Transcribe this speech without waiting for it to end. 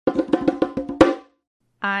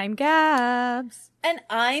I'm Gabs. And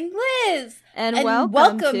I'm Liz. And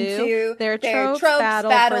welcome to Their Tropes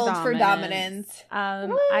Battled for Dominance.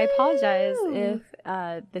 I apologize if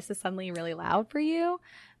this is suddenly really loud for you.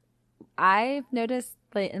 I've noticed,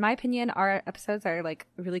 in my opinion, our episodes are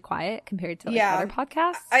really quiet compared to other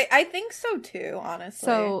podcasts. I think so too, honestly.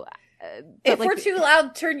 So if we're too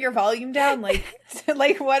loud, turn your volume down. What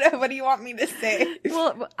do you want me to say?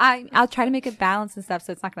 Well, I'll try to make it balanced and stuff,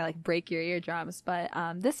 so it's not gonna break your eardrums. But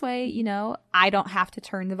this way, I don't have to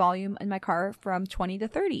turn the volume in my car from 20 to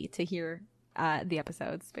 30 to hear the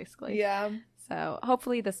episodes, basically. Yeah. So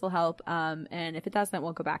hopefully this will help. And if it doesn't,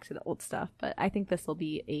 we'll go back to the old stuff. But I think this will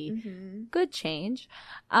be a good change.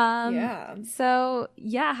 Yeah. So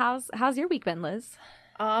yeah, how's your week been, Liz?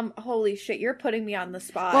 Holy shit, you're putting me on the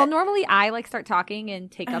spot. Well, normally I start talking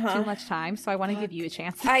and take up too much time, so I want to give you a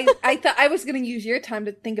chance. I thought I was going to use your time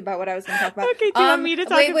to think about what I was going to talk about. Okay, do you want me to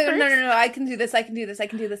talk wait, first? No, I can do this, I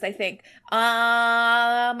think.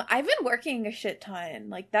 I've been working a shit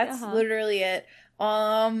ton. That's literally it.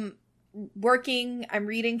 Working, I'm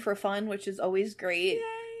reading for fun, which is always great.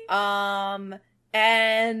 Yay.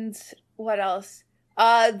 And what else?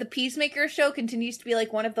 The Peacemaker show continues to be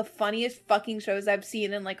one of the funniest fucking shows I've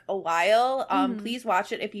seen in a while. Please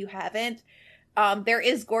watch it if you haven't. There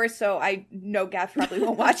is gore, so I know Gav probably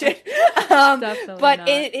won't watch it. Definitely but not.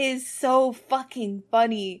 It is so fucking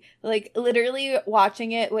funny. Literally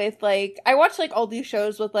watching it with I watch all these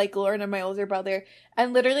shows with Lauren and my older brother,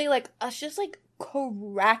 and literally us just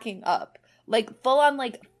cracking up. Full on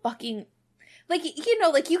fucking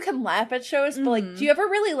you can laugh at shows, but do you ever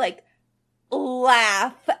really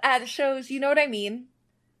laugh at shows? You know what I mean?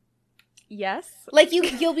 Yes.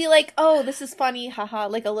 You'll be oh, this is funny, haha,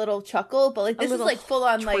 a little chuckle, but this is full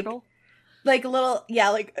on chortle. a little,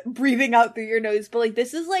 yeah, breathing out through your nose, but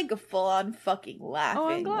this is a full on fucking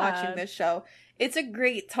laughing watching this show. It's a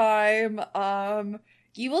great time.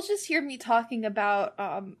 You will just hear me talking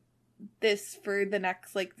about this for the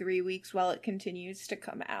next 3 weeks while it continues to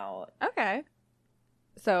come out. Okay.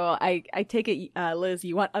 So I take it, Liz,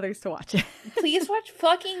 you want others to watch it. Please watch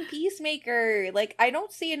fucking Peacemaker. I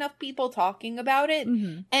don't see enough people talking about it,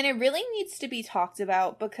 and it really needs to be talked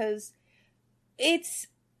about because it's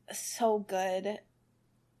so good.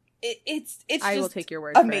 It's I just will take your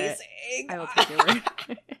word amazing. For it. I will take your word.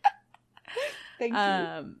 Thank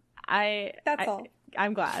you. That's all.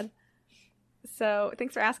 I'm glad. So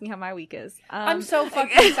thanks for asking how my week is. I'm so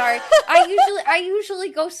fucking sorry. I usually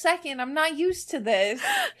go second. I'm not used to this.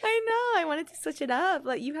 I know. I wanted to switch it up.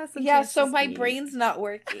 Let you have some. Yeah. So my brain's not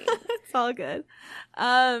working. It's all good.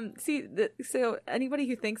 So anybody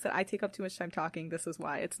who thinks that I take up too much time talking, this is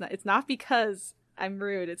why. It's not because I'm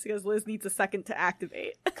rude. It's because Liz needs a second to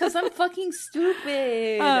activate. Because I'm fucking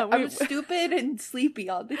stupid. I'm stupid and sleepy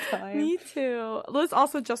all the time. Me too. Liz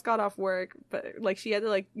also just got off work, but she had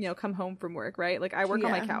to come home from work, right? I work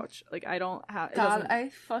on my couch. I don't have. God, I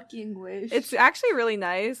fucking wish. It's actually really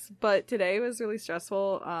nice, but today was really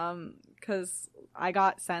stressful. Because I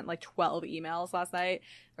got sent 12 emails last night.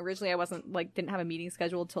 Originally, I wasn't didn't have a meeting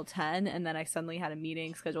scheduled till 10, and then I suddenly had a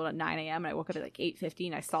meeting scheduled at 9 a.m. and I woke up at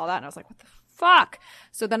 8:15. I saw that and I was like, what the fuck?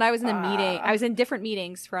 So then I was in a meeting. I was in different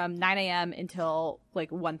meetings from 9 a.m. until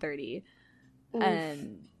 1:30,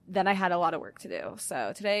 and then I had a lot of work to do.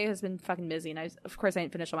 So today has been fucking busy, and of course I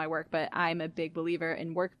didn't finish all my work, but I'm a big believer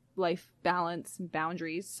in work-life balance and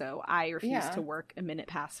boundaries, so I refuse to work a minute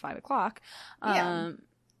past 5 o'clock.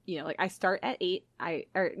 I start at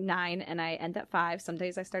 9 and I end at 5. Some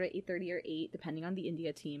days I start at 8:30 or 8, depending on the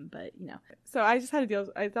India team. But so I just had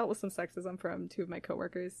to I dealt with some sexism from two of my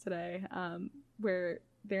coworkers today, where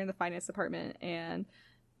they're in the finance department, and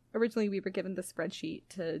originally we were given the spreadsheet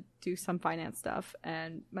to do some finance stuff,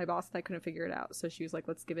 and my boss and I couldn't figure it out. So she was like,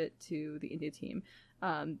 "Let's give it to the India team,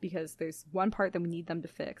 because there's one part that we need them to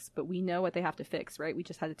fix, but we know what they have to fix, right? We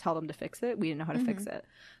just had to tell them to fix it. We didn't know how to fix it,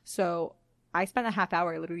 so." I spent a half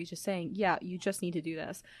hour literally just saying, yeah, you just need to do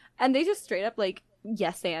this. And they just straight up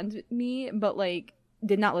yes and me, but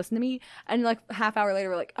did not listen to me. And half hour later,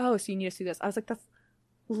 we're like, oh, so you need to do this. I was like, that's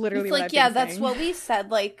literally what I've been that's saying. what we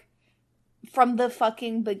said, from the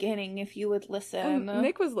fucking beginning, if you would listen. And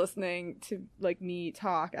Nick was listening to me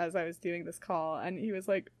talk as I was doing this call, and he was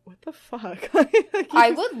like, what the fuck?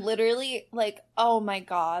 I would literally oh my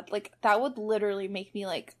God, that would literally make me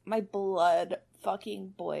my blood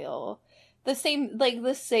fucking boil. The same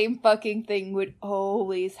fucking thing would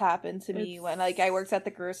always happen to me when I worked at the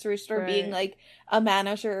grocery store, right. Being a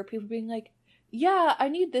manager, or people being yeah, I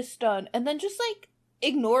need this done, and then just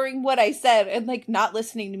ignoring what I said and not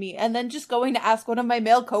listening to me, and then just going to ask one of my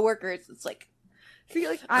male coworkers. It's see,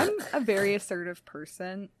 I'm a very assertive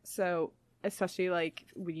person, so especially like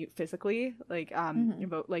when you physically like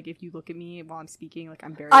about, like if you look at me while I'm speaking, like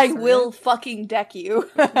I'm very I assertive. will fucking deck you.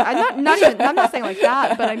 I'm not saying like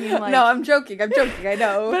that, but I mean like no, I'm joking, I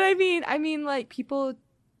know. But I mean like people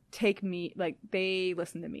take me, like they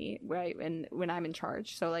listen to me, right? And when I'm in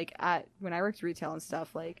charge, so like when I worked retail and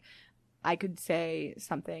stuff, like I could say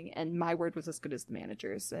something and my word was as good as the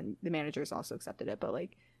managers, and the managers also accepted it. But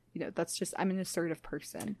like, you know, that's just, I'm an assertive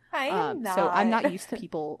person. I am not. So I'm not used to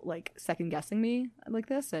people like second guessing me like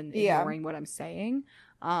this and ignoring what I'm saying.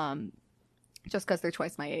 Just because they're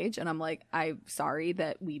twice my age, and I'm like, I'm sorry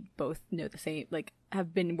that we both know the same, like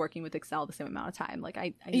have been working with Excel the same amount of time. Like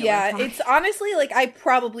I know yeah, it's honestly like I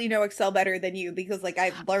probably know Excel better than you because like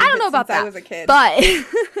I've learned I don't know it about since that, I was a kid. But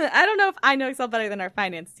I don't know if I know Excel better than our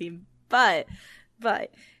finance team. But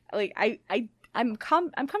like I'm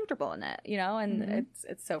comfortable in it, you know, and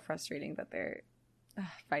it's so frustrating that they're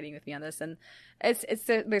fighting with me on this, and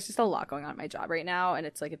there's just a lot going on at my job right now, and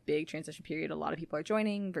it's like a big transition period. A lot of people are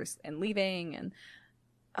joining and leaving, and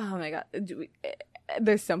oh my god,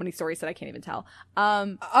 there's so many stories that I can't even tell.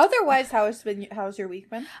 Otherwise, how's your week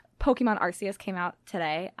been? Pokemon Arceus came out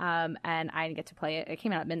today, and I didn't get to play it. It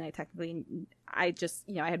came out at midnight technically. I just,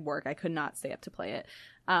 I had work. I could not stay up to play it.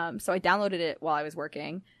 So I downloaded it while I was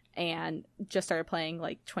working and just started playing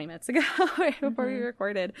like 20 minutes ago right before we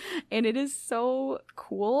recorded. And it is so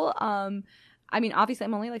cool. I mean, obviously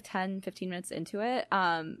I'm only like 10-15 minutes into it.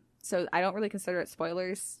 So I don't really consider it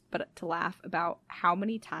spoilers, but to laugh about how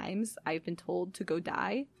many times I've been told to go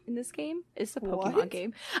die in this game. It's a Pokemon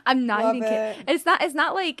game. I'm not even kidding. It's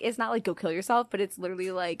not like go kill yourself, but it's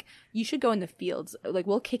literally like you should go in the fields. Like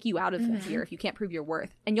we'll kick you out of here if you can't prove your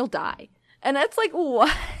worth, and you'll die. And that's like,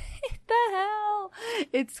 what the hell?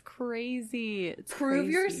 It's crazy. Prove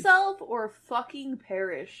yourself or fucking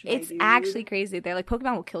perish. It's actually crazy. They're like,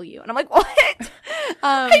 Pokemon will kill you. And I'm like, what?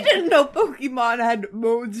 I didn't know Pokemon had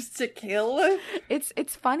modes to kill.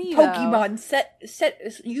 It's funny, Pokemon,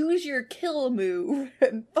 use your kill move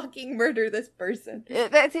and fucking murder this person.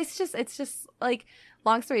 It's just like,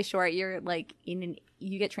 long story short, you're like you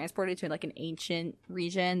get transported to like an ancient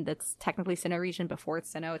region that's technically Sinnoh region before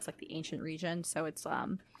it's Sinnoh. It's like the ancient region, so it's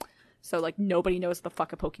so like nobody knows what the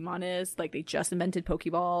fuck a Pokemon is. Like they just invented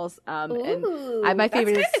Pokeballs. And my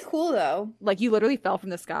favorite that's kind of cool though. Like you literally fell from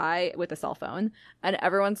the sky with a cell phone, and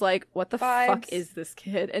everyone's like, "What the fuck is this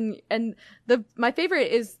kid?" And my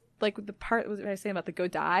favorite is like the part what I was saying about the go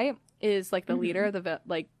die is like the leader of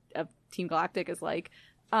of Team Galactic is like,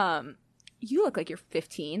 you look like you're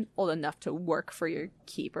 15, old enough to work for your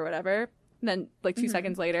keep or whatever. And then like 2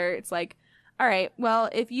 seconds later, it's like, all right, well,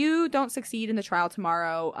 if you don't succeed in the trial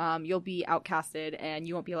tomorrow, you'll be outcasted and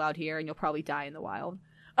you won't be allowed here and you'll probably die in the wild.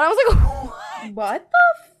 And I was like, what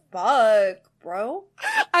the fuck, bro?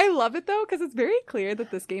 I love it though, because it's very clear that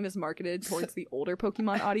this game is marketed towards the older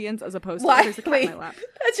Pokemon audience as opposed to there's a cat in my lap.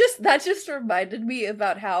 That just reminded me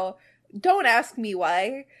about how, don't ask me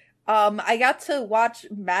why, I got to watch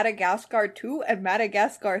Madagascar 2 and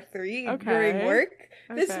Madagascar 3 during work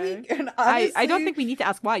this week, and honestly, I don't think we need to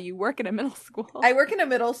ask why. You work in a middle school. I work in a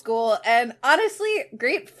middle school, and honestly,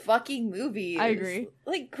 great fucking movies. I agree.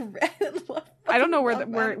 Like, I don't know where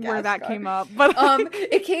that came up, but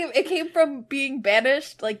it came from being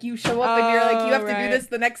banished. Like you show up and you're like, you have to do this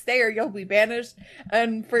the next day or you'll be banished.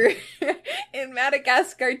 And for in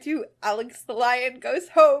Madagascar 2, Alex the lion goes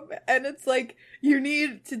home, and it's like, you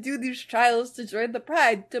need to do these trials to join the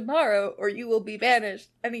Pride tomorrow or you will be banished.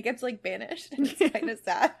 And he gets like banished. And it's kind of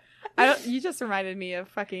sad. You just reminded me of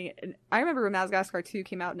fucking. I remember when Madagascar 2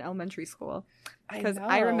 came out in elementary school because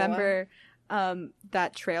I remember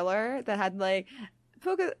that trailer that had like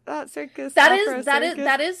Polka Circus. That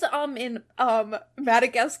is in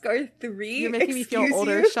Madagascar 3. You're making me feel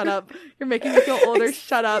older. Shut up. You're making me feel older.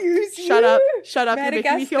 Shut up. Shut up. Shut up. You're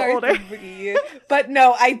making me feel older. 3. But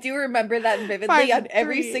no, I do remember that vividly on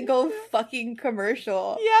every single fucking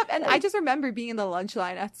commercial. Yep, and I just remember being in the lunch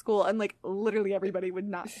line at school and like literally everybody would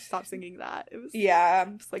not stop singing that. It was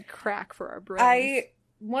just like crack for our brains.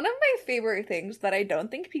 One of my favorite things that I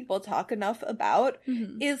don't think people talk enough about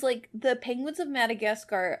is like the Penguins of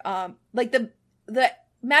Madagascar, like the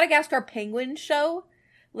Madagascar Penguin show,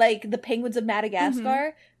 like the Penguins of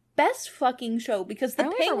Madagascar. Best fucking show because the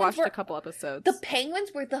Penguins watched a couple episodes. The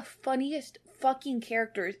Penguins were the funniest fucking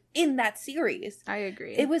characters in that series. I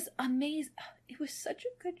agree. It was amazing. It was such a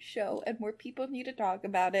good show, and more people need to talk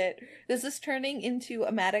about it. This is turning into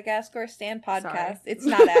a Madagascar Stan podcast. Sorry. It's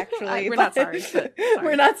not actually. We're not sorry.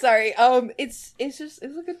 We're not sorry. It's just, it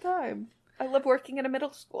was a good time. I love working in a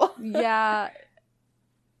middle school. Yeah.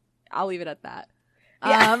 I'll leave it at that.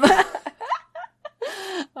 Yeah.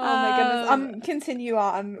 Oh my goodness. Continue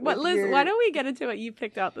on. What, Liz? Why don't we get into what you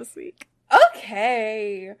picked out this week?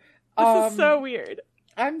 Okay. This is so weird.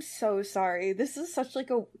 I'm so sorry. This is such like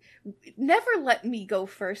a. Never let me go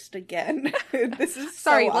first again. This is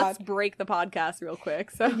sorry. So let's odd. break the podcast real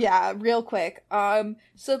quick. So yeah, real quick.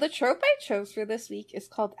 So the trope I chose for this week is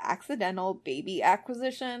called accidental baby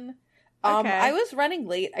acquisition. Okay. I was running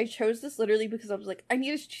late. I chose this literally because I was like, I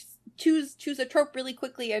need to choose a trope really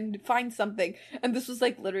quickly and find something. And this was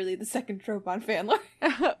like literally the second trope on Fanlore.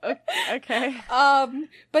 Okay.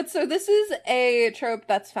 But so this is a trope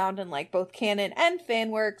that's found in like both canon and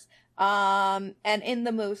fanworks. And in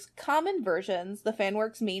the most common versions, the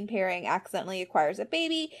fanworks main pairing accidentally acquires a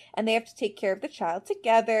baby, and they have to take care of the child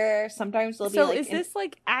together. Sometimes they'll be like, is this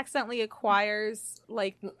like accidentally acquires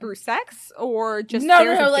like through sex or just no,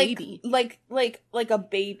 there's a like, baby? Like a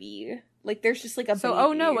baby. Like there's just like a baby. So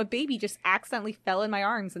oh no, a baby just accidentally fell in my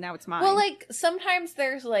arms and now it's mine. Well, like sometimes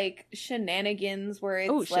there's like shenanigans where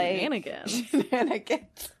it's like shenanigans.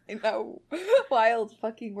 Shenanigans. I know, wild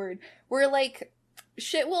fucking word. Where like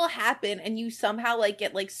shit will happen and you somehow like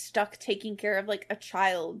get like stuck taking care of like a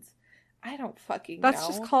child. I don't fucking know. That's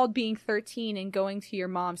just called being 13 and going to your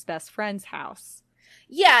mom's best friend's house.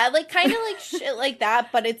 Yeah, like kind of like shit like that,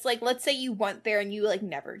 but it's like, let's say you went there and you like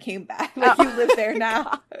never came back. Like you live there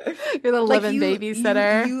now. You're the like, living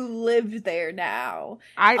babysitter. You live there now.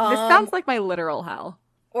 This sounds like my literal hell.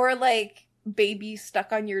 Or like baby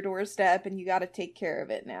stuck on your doorstep and you got to take care of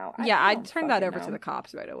it now. I'd turn that over to the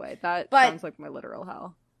cops right away. That sounds like my literal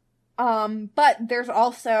hell. But there's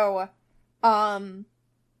also,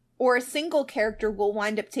 or a single character will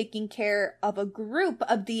wind up taking care of a group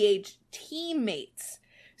of the age teammates.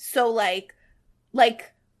 So like,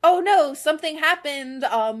 oh no, something happened.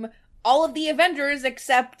 All of the Avengers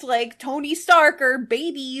except like Tony Stark are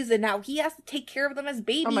babies, and now he has to take care of them as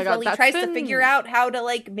babies while he tries to figure out how to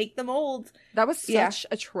like make them old. That was such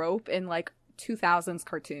a trope in like 2000s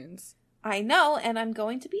cartoons. I know, and I'm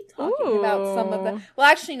going to be talking about some of the... Well,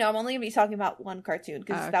 actually, no, I'm only going to be talking about one cartoon,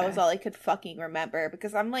 because that was all I could fucking remember,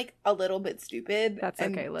 because I'm, like, a little bit stupid. That's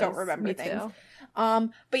okay, Liz. Don't remember things. Too.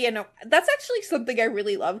 But yeah, no, that's actually something I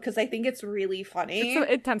really love, because I think it's really funny.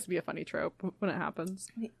 It tends to be a funny trope when it happens.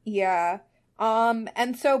 Yeah.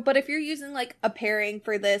 And so, but if you're using, like, a pairing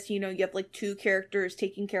for this, you have, like, two characters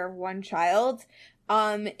taking care of one child,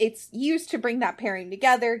 it's used to bring that pairing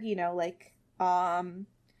together, like,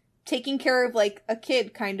 taking care of, like, a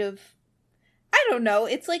kid kind of, I don't know,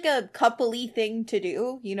 it's like a couple-y thing to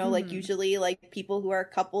do, like, usually, like, people who are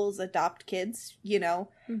couples adopt kids,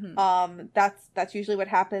 that's usually what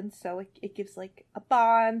happens, so it gives, like, a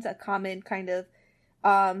bond, a common kind of,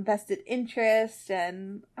 vested interest,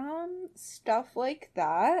 and, stuff like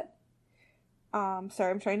that.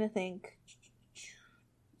 Sorry, I'm trying to think.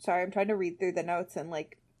 Sorry, I'm trying to read through the notes and,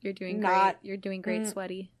 like, You're doing great. You're doing great,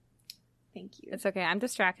 Sweaty. Thank you. It's okay. I'm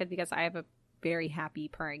distracted because I have a very happy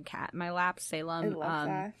purring cat in my lap. Salem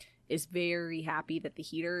is very happy that the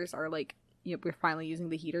heaters are like, we're finally using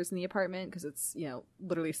the heaters in the apartment because it's,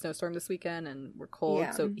 literally a snowstorm this weekend and we're cold.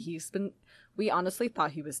 Yeah. So we honestly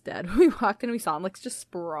thought he was dead. We walked in and we saw him like just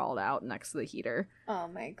sprawled out next to the heater. Oh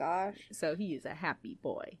my gosh. So he is a happy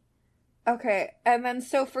boy. Okay. And then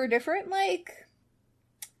so for different like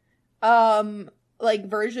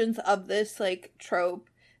versions of this like trope,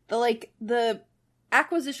 the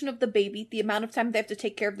acquisition of the baby, the amount of time they have to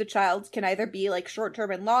take care of the child can either be like short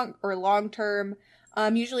term and long term.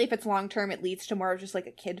 Usually if it's long term, it leads to more of just like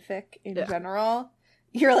a kid fic in general.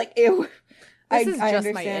 You're like, ew. This is just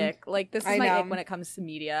understand. My ick. Like this is my ick when it comes to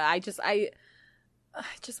media. I just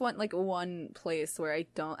want like one place where I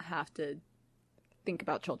don't have to think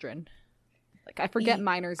about children. Like I forget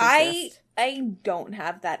minors exist. I don't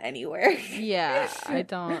have that anywhere. Yeah, I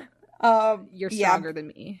don't. You're stronger than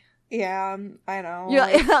me. Yeah, I know.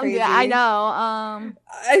 Yeah, I know.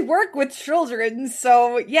 I work with children,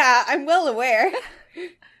 so yeah, I'm well aware.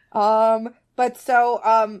 But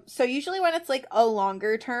so usually when it's like a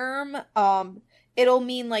longer term, it'll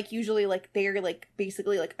mean like usually like they're like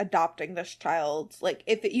basically like adopting this child. Like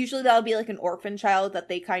usually that'll be like an orphan child that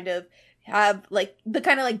they kind of have like the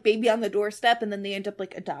kind of like baby on the doorstep, and then they end up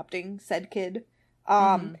like adopting said kid.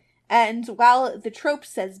 And while the trope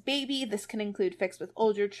says baby, this can include fics with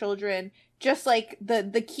older children. Just like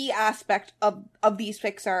the key aspect of these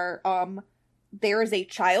fics are, there is a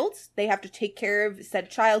child. They have to take care of said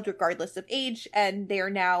child regardless of age, and they are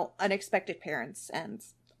now unexpected parents, and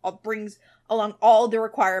brings along all the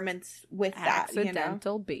requirements with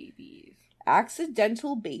Accidental babies.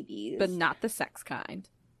 Accidental babies. But not the sex kind.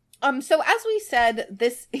 So as we said,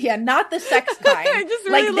 this, not the sex kind. I just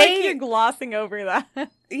really like you glossing over that.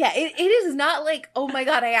 Yeah, it is not like, oh my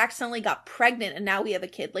god, I accidentally got pregnant and now we have a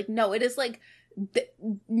kid. Like, no, it is like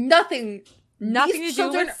nothing to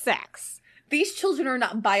do with sex. These children are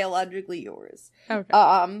not biologically yours.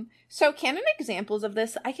 Okay. So canon examples of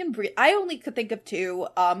this, I only could think of two.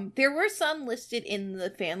 There were some listed in the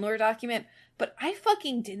fan lore document, but I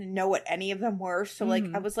fucking didn't know what any of them were. So, like,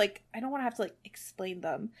 I was like, I don't want to have to, like, explain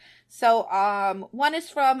them. So, one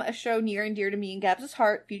is from a show near and dear to me and Gabs'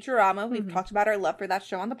 heart, Futurama. We've talked about our love for that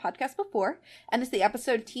show on the podcast before. And it's the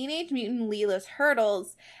episode Teenage Mutant Leela's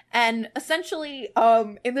Hurdles. And essentially,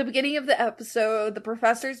 in the beginning of the episode, the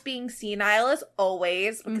professor's being senile as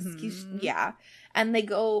always. Because he's, And the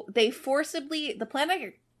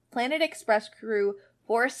Planet Express crew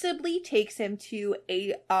forcibly takes him to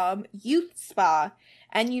a youth spa,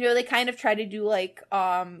 and they kind of try to do like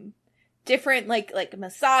different like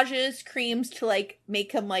massages, creams to like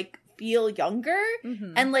make him like feel younger,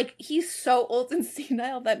 and like he's so old and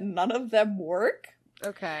senile that none of them work.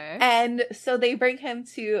 Okay. And so they bring him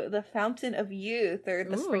to the Fountain of Youth or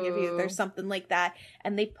the Spring of Youth or something like that,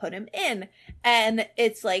 and they put him in. And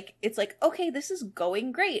it's like, okay, this is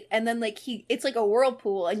going great. And then like it's like a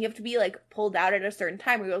whirlpool, and you have to be like pulled out at a certain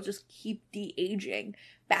time or you'll just keep de-aging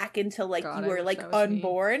back until like you were like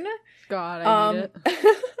unborn. God, I need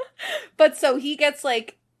it. But so he gets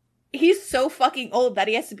like, he's so fucking old that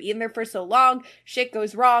he has to be in there for so long. Shit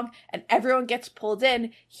goes wrong and everyone gets pulled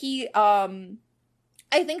in.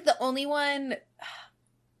 I think the only one,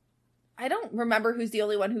 I don't remember who's the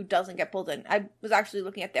only one who doesn't get pulled in. I was actually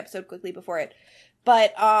looking at the episode quickly before it.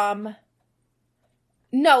 But,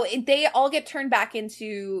 no, they all get turned back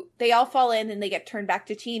they all fall in and they get turned back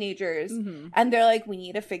to teenagers. And they're like, we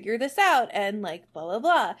need to figure this out and like, blah, blah,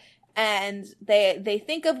 blah. And they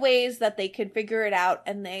think of ways that they could figure it out.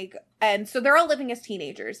 And so they're all living as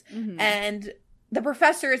teenagers. And the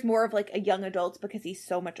professor is more of like a young adult because he's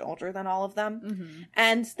so much older than all of them.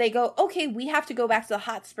 And they go, okay, we have to go back to the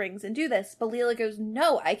hot springs and do this. But Leela goes,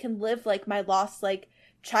 no, I can live like my lost like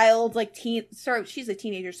child, like she's a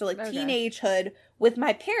teenager. So like teenagehood with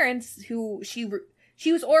my parents who she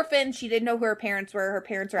was orphaned. She didn't know who her parents were. Her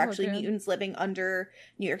parents are actually mutants living under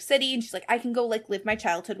New York City. And she's like, I can go like live my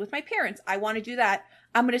childhood with my parents. I want to do that.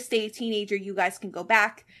 I'm going to stay a teenager. You guys can go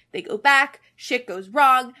back. They go back. Shit goes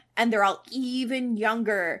wrong. And they're all even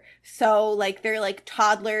younger. So like they're like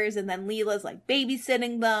toddlers. And then Leela's like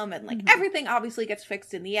babysitting them. And like everything obviously gets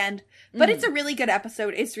fixed in the end. But it's a really good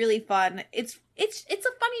episode. It's really fun. It's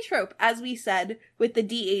a funny trope, as we said, with the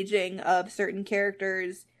de-aging of certain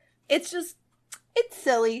characters. It's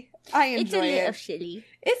silly. I enjoy it. It's a little silly.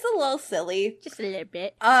 It's a little silly. Just a little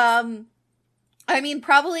bit. I mean,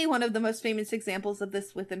 probably one of the most famous examples of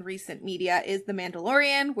this within recent media is The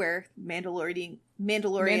Mandalorian, where Mandalorian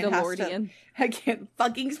has to... I can't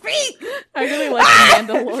fucking speak! I really like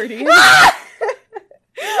The Mandalorian.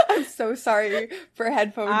 I'm so sorry for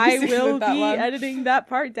headphones. I will be editing that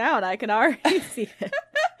part down. I can already see it.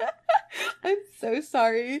 I'm so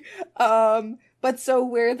sorry. But so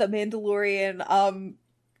where the Mandalorian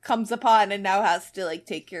comes upon and now has to like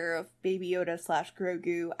take care of Baby Yoda /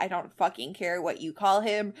 Grogu. I don't fucking care what you call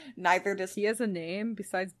him. Neither does he has a name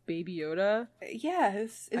besides Baby Yoda.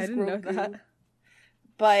 Yes, I didn't know that.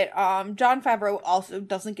 But Jon Favreau also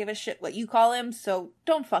doesn't give a shit what you call him, so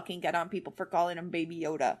don't fucking get on people for calling him Baby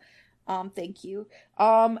Yoda. Thank you.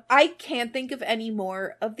 I can't think of any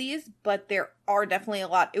more of these, but there are definitely a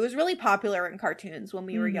lot. It was really popular in cartoons when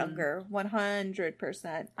we were younger.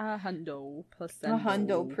 100%.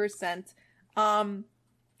 100%.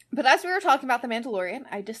 But as we were talking about The Mandalorian,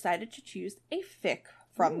 I decided to choose a fic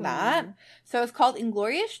from that. So it's called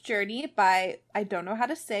Inglorious Journey by, I don't know how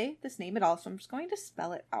to say this name at all, so I'm just going to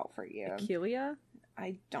spell it out for you. Achillea?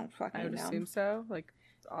 I don't fucking know. I would assume so. Like,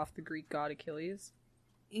 off the Greek god Achilles.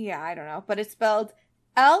 Yeah, I don't know. But it's spelled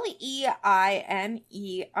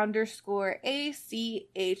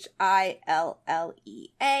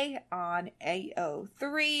LEINE_ACHILLEA on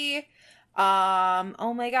AO3.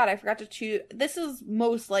 Oh my god, I forgot to choose. This is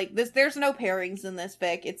most like this. There's no pairings in this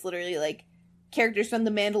fic. It's literally like characters from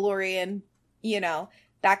The Mandalorian,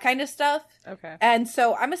 that kind of stuff. Okay. And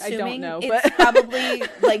so I'm assuming it's but... probably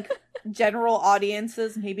like general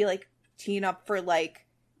audiences, maybe like teen up for like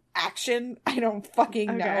action. I don't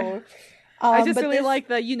fucking know. I just really like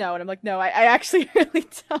the, and I'm like, no, I actually really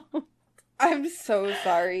don't. I'm so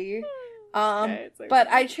sorry. Okay. But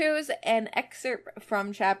I chose an excerpt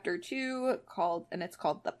from chapter 2 it's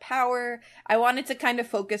called The Power. I wanted to kind of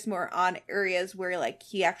focus more on areas where like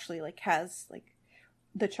he actually like has like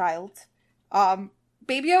the child.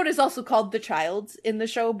 Baby Yoda is also called the Child in the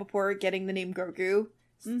show before getting the name Grogu.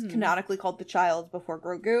 It's canonically called the Child before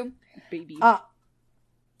Grogu. Baby.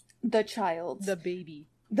 The Child. The baby.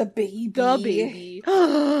 The baby. The baby.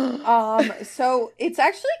 So it's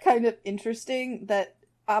actually kind of interesting that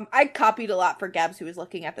I copied a lot for Gabs, who was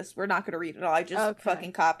looking at this. We're not going to read it all. I just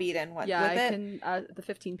fucking copied and went with it. Yeah, I can, the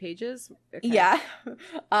 15 pages. Okay. Yeah.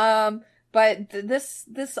 But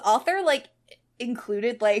this author, like,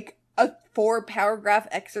 included, like, a 4-paragraph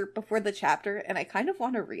excerpt before the chapter, and I kind of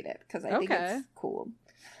want to read it, because I think it's cool.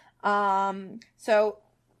 So,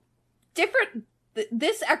 different...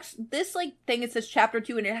 This like thing, it says chapter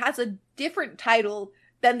 2, and it has a different title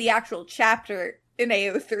than the actual chapter in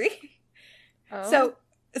AO3. Oh.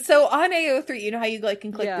 So on AO3, you know how you like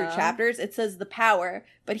can click through chapters? It says the power,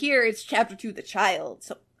 but here it's chapter 2, the child.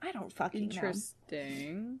 So I don't fucking know.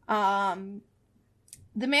 Interesting.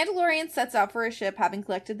 The Mandalorian sets out for a ship, having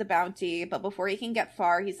collected the bounty, but before he can get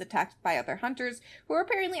far, he's attacked by other hunters who are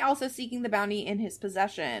apparently also seeking the bounty in his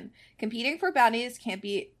possession. Competing for bounties can't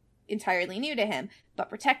be entirely new to him, but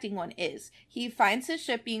protecting one is. He finds his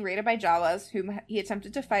ship being raided by Jawas, whom he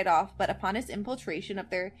attempted to fight off, but upon his infiltration of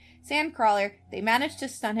their sandcrawler, they manage to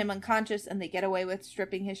stun him unconscious, and they get away with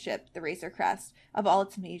stripping his ship, the Razor Crest, of all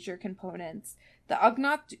its major components. The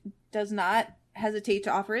Ugnaught does not hesitate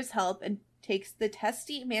to offer his help, and takes the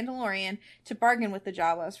testy Mandalorian to bargain with the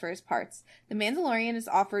Jawas for his parts. The Mandalorian is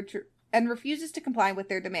offered to and refuses to comply with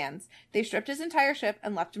their demands. They stripped his entire ship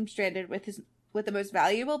and left him stranded with the most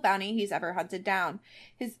valuable bounty he's ever hunted down.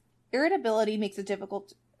 His irritability makes it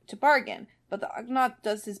difficult to bargain, but the Ugnaught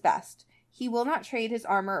does his best. He will not trade his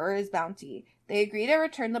armor or his bounty. They agree to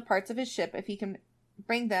return the parts of his ship if he can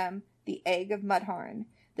bring them the egg of Mudhorn.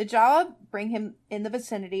 The Jawa bring him in the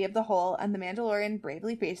vicinity of the hole, and the Mandalorian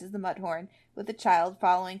bravely faces the Mudhorn, with the child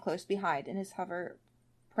following close behind in his hover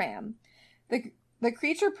pram. The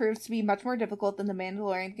creature proves to be much more difficult than the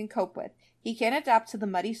Mandalorian can cope with. He can't adapt to the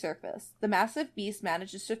muddy surface. The massive beast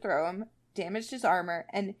manages to throw him, damage his armor,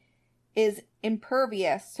 and is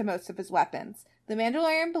impervious to most of his weapons. The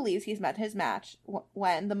Mandalorian believes he's met his match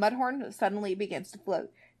when the Mudhorn suddenly begins to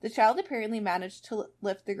float. The child apparently managed to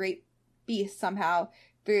lift the great beast somehow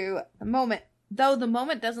through the moment, though the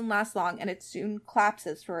moment doesn't last long and it soon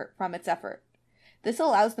collapses from its effort. This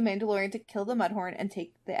allows the Mandalorian to kill the Mudhorn and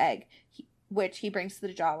take the egg, which he brings to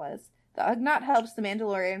the Jawas. The Ugnaught helps the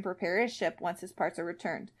Mandalorian prepare his ship once his parts are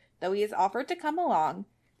returned. Though he is offered to come along,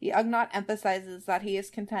 the Ugnaught emphasizes that he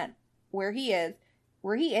is content where he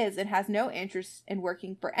is and has no interest in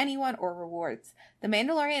working for anyone or rewards. The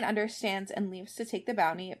Mandalorian understands and leaves to take the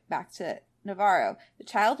bounty back to Navarro. The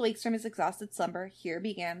child wakes from his exhausted slumber. Here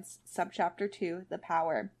begins subchapter 2, The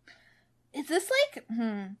Power. Is this like,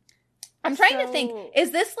 I'm trying to think,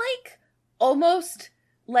 is this like almost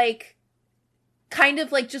like kind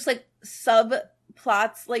of like just like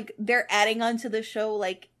subplots, like they're adding onto the show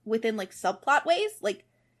like within like subplot ways? Like,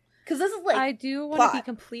 because this is like I do want to be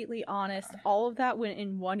completely honest, all of that went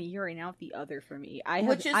in one ear and out the other for me. I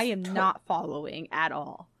am not following at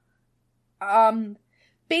all.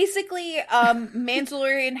 Basically,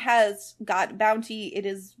 Mandalorian has got bounty. It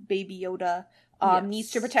is Baby Yoda. Yes.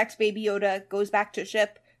 Needs to protect Baby Yoda. Goes back to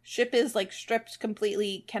ship. Ship is like stripped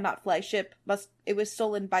completely. Cannot fly. Ship it was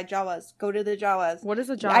stolen by Jawas. Go to the Jawas. What is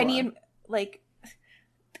a Jawa? I need like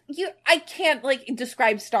I can't like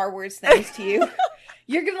describe Star Wars things to you.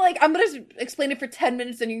 You're gonna like I'm gonna explain it for 10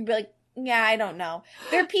 minutes and you're gonna be like, yeah, I don't know.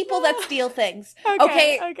 They're people that steal things.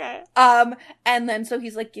 Okay. And then so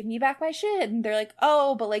he's like, give me back my shit. And they're like,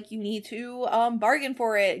 oh, but like you need to bargain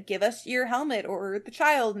for it. Give us your helmet or the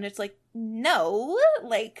child. And it's like, no,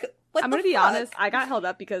 like what I'm the gonna be fuck? honest, I got held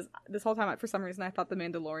up because this whole time for some reason I thought the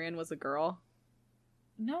Mandalorian was a girl.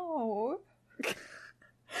 No.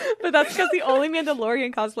 But that's because the only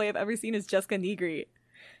Mandalorian cosplay I've ever seen is Jessica Negri.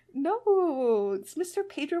 No, it's Mr.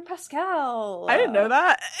 Pedro Pascal. I didn't know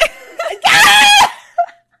that.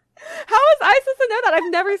 How was I supposed to know that?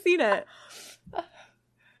 I've never seen it.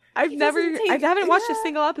 I haven't watched a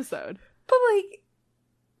single episode. But like,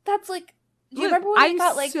 that's like, do you remember when he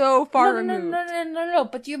got like so far removed? No.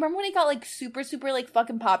 But do you remember when he got like super like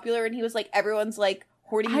fucking popular and he was like everyone's like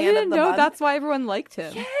hoarding man of the month? I didn't know that's why everyone liked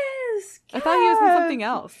him. Yes. I thought he was in something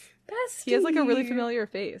else. Bestie. He has like a really familiar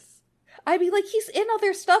face. I mean, like, he's in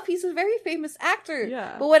other stuff. He's a very famous actor.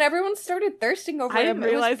 Yeah. But when everyone started thirsting over him,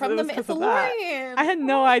 it was from the Mandalorian. I had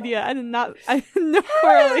no idea. I had no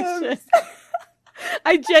correlation.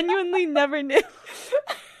 I genuinely never knew.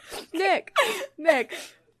 Nick,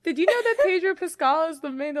 did you know that Pedro Pascal is the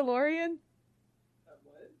Mandalorian?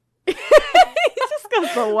 What? He just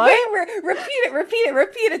Pascal's the what? Wait,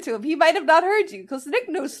 repeat it to him. He might have not heard you, because Nick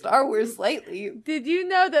knows Star Wars slightly. Did you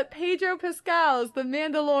know that Pedro Pascal is the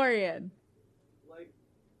Mandalorian? Like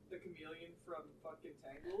the chameleon from fucking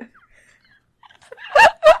Tangled?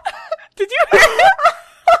 Did you hear that?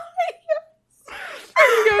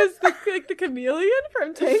 He goes, the chameleon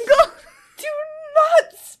from Tangled? Do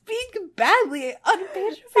not speak badly on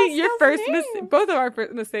Pedro See, your Pascal's first name. mistake, both of our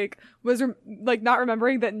first mistake was not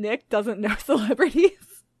remembering that Nick doesn't know celebrities.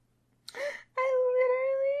 I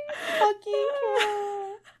literally fucking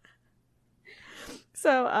can't.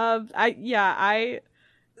 So,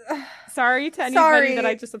 sorry to anybody that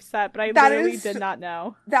I just upset, but I literally did not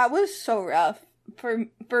know. That was so rough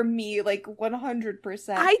for me, like 100%.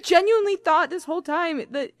 I genuinely thought this whole time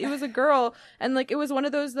that it was a girl, and like it was one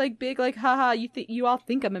of those like big like haha you all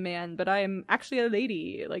think I'm a man, but I am actually a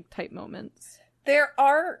lady like type moments. There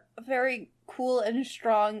are very cool and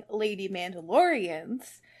strong lady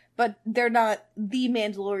Mandalorians, but they're not the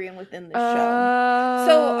Mandalorian within the show.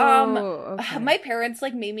 So, okay. my parents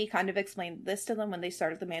like made me kind of explain this to them when they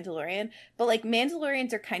started The Mandalorian, but like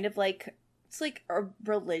Mandalorians are kind of like, it's like a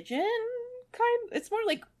religion it's more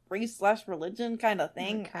like race/religion kind of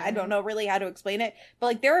thing. Okay. I don't know really how to explain it, but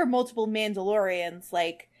like there are multiple Mandalorians,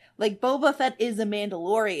 like Boba Fett is a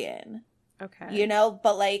Mandalorian, Okay. you know,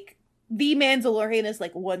 but like the Mandalorian is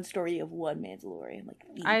like one story of one Mandalorian. Like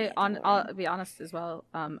I'll be honest as well.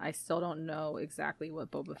 I still don't know exactly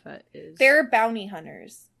what Boba Fett is. They're bounty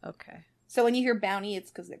hunters. Okay. So when you hear bounty,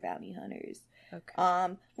 it's because they're bounty hunters.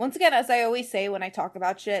 Okay. Once again, as I always say when I talk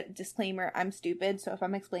about shit, disclaimer: I'm stupid. So if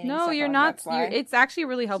I'm explaining, No, stuff you're wrong, not. that's why. It's actually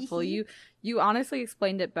really helpful. You honestly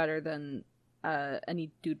explained it better than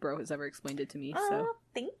any dude bro has ever explained it to me. So Oh,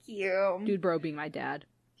 thank you. dude bro being my dad,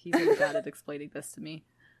 he's really bad at explaining this to me.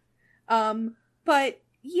 But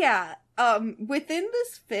yeah, within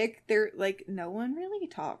this fic, there like no one really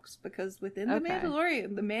talks because within the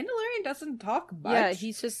Mandalorian doesn't talk much. Yeah,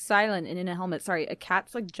 he's just silent and in a helmet. Sorry, a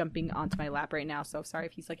cat's like jumping onto my lap right now, so sorry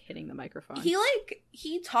if he's like hitting the microphone.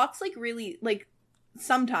 He talks like really like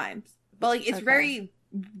sometimes, but like it's Okay. very.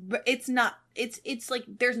 It's not. It's like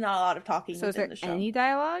there's not a lot of talking. So is within there the show. any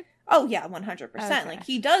dialogue? Oh yeah, 100%. Okay. Like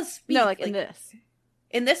he does speak. No, like in this.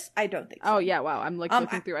 In this, I don't think so. Oh yeah, wow. I'm like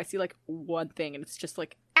looking through. I see like one thing, and it's just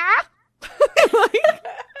like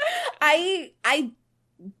I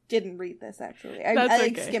didn't read this actually. I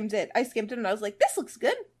like okay. skimmed it. I skimmed it, and I was like, "This looks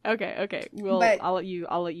good." Okay. Well, But- I'll let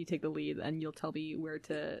you take the lead, and you'll tell me where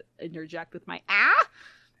to interject with my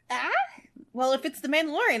Well, if it's the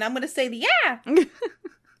Mandalorian, I'm gonna say the yeah.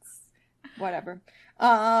 Whatever.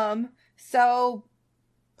 So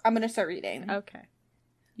I'm gonna start reading. Okay.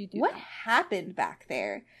 You do. What that. happened back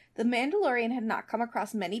there? The Mandalorian had not come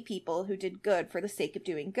across many people who did good for the sake of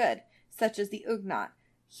doing good, such as the Ugnaught.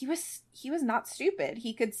 He was not stupid.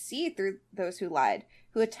 He could see through those who lied,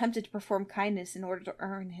 who attempted to perform kindness in order to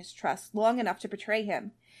earn his trust long enough to betray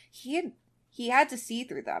him. He had to see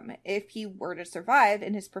through them if he were to survive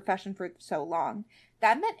in his profession for so long.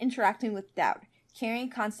 That meant interacting with doubt, carrying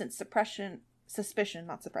constant suspicion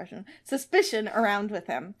around with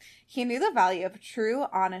him. He knew the value of a true,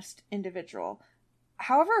 honest individual,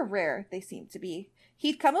 however rare they seemed to be.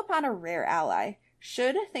 He'd come upon a rare ally.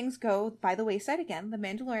 Should things go by the wayside again, the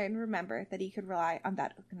Mandalorian remembered that he could rely on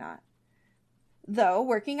that Ugnaught. Though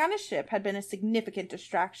working on his ship had been a significant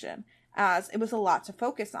distraction, as it was a lot to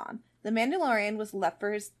focus on, the Mandalorian was left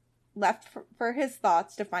for his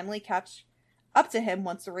thoughts to finally catch up to him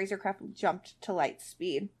once the Razorcraft jumped to light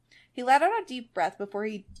speed. He let out a deep breath before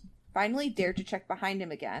he finally dared to check behind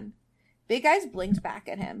him again. Big Eyes blinked back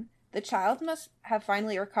at him. The child must have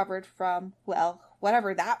finally recovered from, well,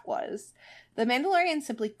 whatever that was. The Mandalorian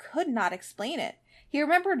simply could not explain it. He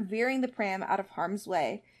remembered veering the pram out of harm's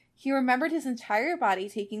way. He remembered his entire body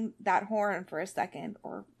taking that horn for a second,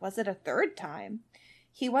 or was it a third time?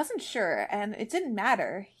 He wasn't sure, and it didn't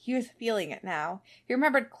matter. He was feeling it now. He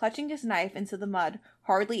remembered clutching his knife into the mud,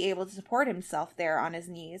 hardly able to support himself there on his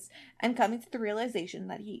knees, and coming to the realization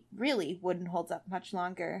that he really wouldn't hold up much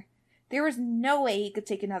longer. There was no way he could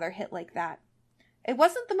take another hit like that. It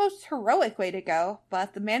wasn't the most heroic way to go,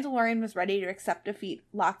 but the Mandalorian was ready to accept defeat,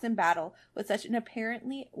 locked in battle with such an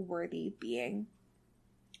apparently worthy being.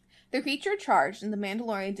 The creature charged, and the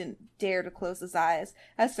Mandalorian didn't dare to close his eyes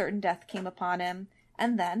as certain death came upon him.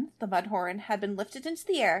 And then the Mudhorn had been lifted into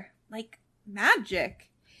the air like magic.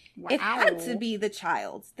 Wow. It had to be the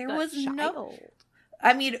child. There The was no. child.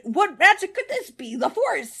 I mean, what magic could this be? The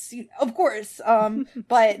Force, of course.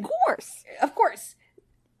 But Of course. of course,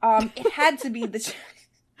 it had to be the child.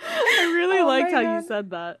 I really Oh liked my how God. you said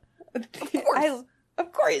that.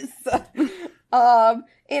 Of course.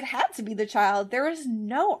 It had to be the child. There was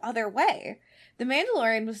no other way. The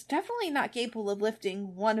Mandalorian was definitely not capable of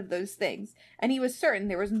lifting one of those things, and he was certain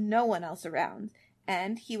there was no one else around.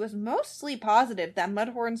 And he was mostly positive that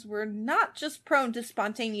Mudhorns were not just prone to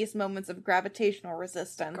spontaneous moments of gravitational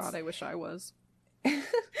resistance. God, I wish I was.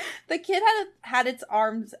 The kid had its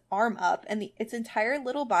arm up and its entire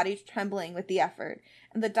little body trembling with the effort,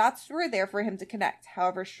 and the dots were there for him to connect,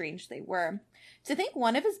 however strange they were. To think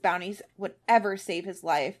one of his bounties would ever save his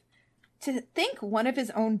life. To think one of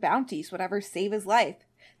his own bounties would ever save his life.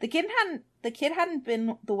 The kid hadn't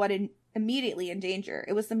been the one immediately in danger.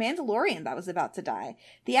 It was the Mandalorian that was about to die.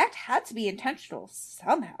 The act had to be intentional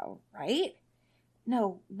somehow, right?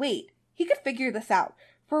 No, wait. He could figure this out.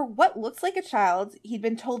 For what looks like a child, he'd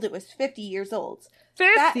been told it was 50 years old.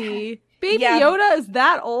 50? Baby Yoda is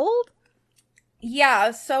that old?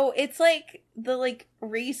 Yeah, so it's like the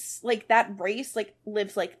race, that race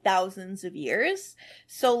lives thousands of years.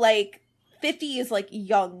 So 50 is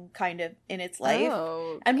young kind of in its life.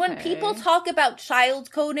 Oh, and when people talk about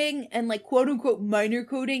child coding and quote unquote minor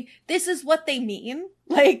coding, this is what they mean.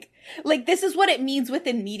 This is what it means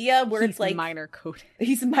within media where he's minor coded.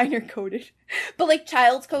 He's minor coded. But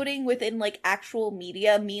child coding within actual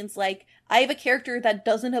media means I have a character that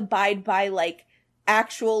doesn't abide by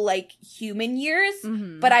actual human years,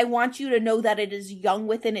 but I want you to know that it is young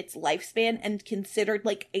within its lifespan and considered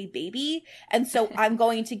a baby, and so I'm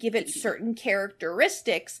going to give it certain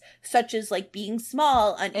characteristics such as being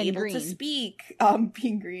small, unable to speak,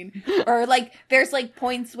 being green, or there's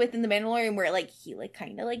points within the Mandalorian where he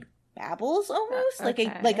kind of babbles almost like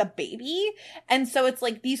a baby, and so it's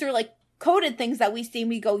these are coded things that we see and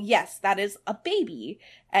we go, yes, that is a baby,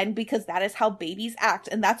 and because that is how babies act,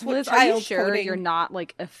 and that's what Liz, child are you sure coding. You're not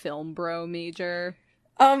a film bro major?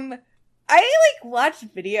 I watch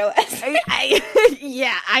video essays.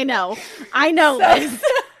 Yeah, I know, Liz.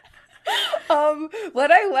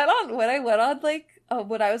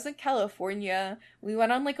 When I was in California, we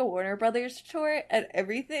went on a Warner Brothers tour, and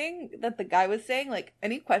everything that the guy was saying,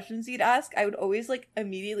 any questions he'd ask, I would always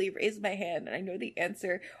immediately raise my hand and I know the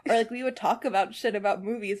answer, or we would talk about shit about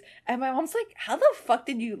movies, and my mom's how the fuck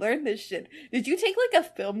did you learn this shit? Did you take a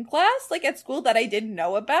film class at school that I didn't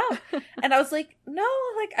know about? And I was no,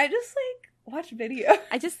 I just watch video.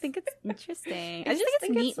 I just think it's interesting. I just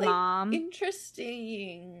think it's neat, Mom.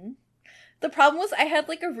 Interesting. The problem was I had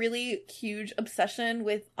a really huge obsession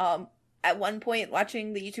with at one point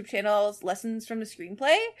watching the YouTube channels Lessons from the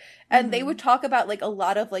Screenplay, and they would talk about a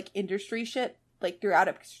lot of industry shit throughout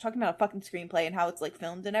it, because you're talking about a fucking screenplay and how it's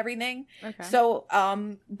filmed and everything. Okay. So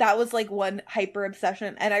that was one hyper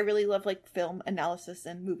obsession, and I really love film analysis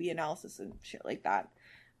and movie analysis and shit like that.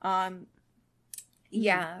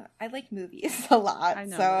 Yeah, I like movies a lot. I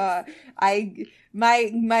know. So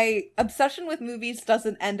my obsession with movies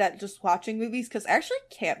doesn't end at just watching movies, because I actually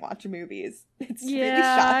can't watch movies. It's really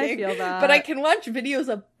shocking. I feel that. But I can watch videos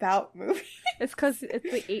about movies. It's because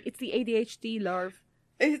it's the ADHD larve.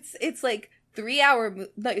 It's 3 hour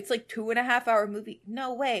no, it's 2.5 hour movie.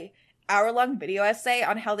 No way. Hour-long video essay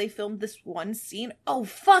on how they filmed this one scene. Oh,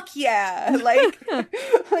 fuck yeah.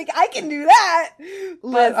 I can do that.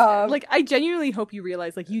 But, I genuinely hope you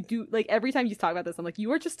realize, you do, every time you talk about this, I'm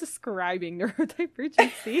you are just describing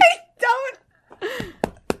neurodivergency. I don't.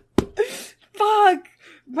 Fuck.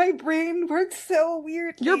 My brain works so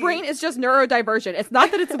weirdly. Your brain is just neurodivergent. It's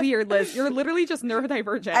not that it's weird, Liz. You're literally just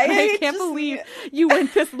neurodivergent. I can't believe you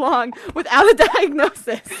went this long without a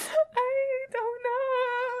diagnosis.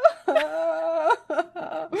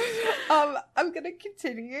 I'm gonna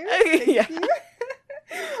continue. Thank you.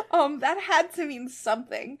 That had to mean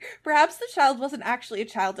something. Perhaps the child wasn't actually a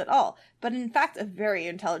child at all, but in fact a very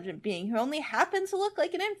intelligent being who only happened to look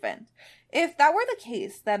like an infant. If that were the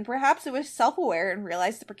case, then perhaps it was self-aware and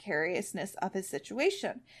realized the precariousness of his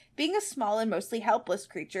situation. Being a small and mostly helpless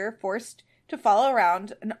creature forced to follow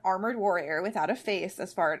around an armored warrior without a face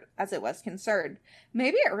as far as it was concerned.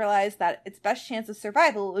 Maybe it realized that its best chance of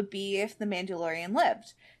survival would be if the Mandalorian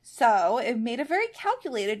lived. So it made a very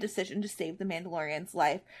calculated decision to save the Mandalorian's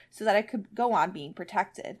life so that it could go on being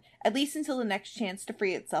protected, at least until the next chance to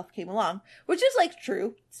free itself came along, which is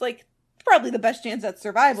true. It's probably the best chance at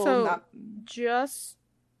survival. So, just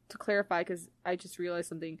to clarify, because I just realized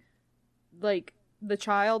something, the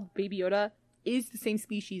child, Baby Yoda, is the same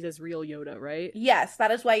species as real Yoda, right? Yes,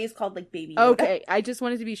 that is why he's called Baby Yoda. Okay, I just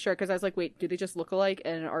wanted to be sure, because I was wait, do they just look alike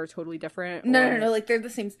and are totally different? No, they're the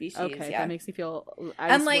same species. Okay, yeah. That makes me feel.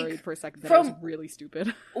 I was worried for a second that I was really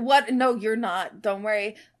stupid. What? No, you're not. Don't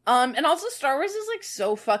worry. And also Star Wars is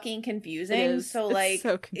so fucking confusing. It is. So it's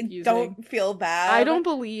so confusing. don't feel bad. I don't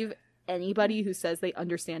believe anybody who says they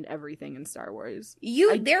understand everything in Star Wars.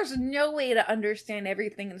 There's no way to understand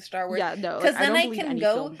everything in Star Wars. Yeah, no. Because then I believe can any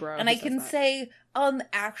go film bro and who I can says that. say,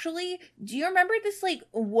 actually, do you remember this, like,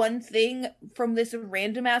 one thing from this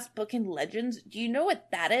random ass book in Legends? Do you know what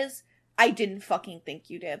that is? I didn't fucking think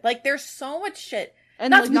you did. Like, there's so much shit.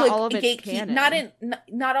 And Not like, to be, not like, all of it's gatekeep- canon.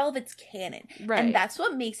 not all of it's canon. Right. And that's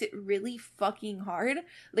what makes it really fucking hard.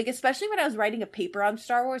 Like, especially when I was writing a paper on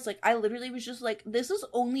Star Wars, like, I literally was just like, this is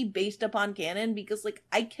only based upon canon because, like,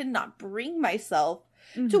 I cannot bring myself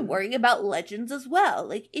to Mhm. worry about Legends as well.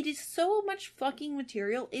 Like, it is so much fucking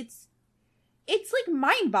material. It's like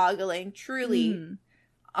mind-boggling, truly.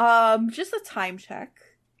 Mhm. Just a time check.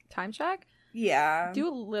 Time check? Yeah. Do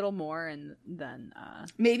a little more and then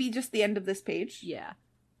Maybe just the end of this page. yeah.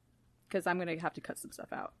 Because I'm gonna have to cut some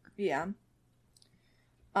stuff out. Yeah.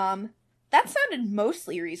 That sounded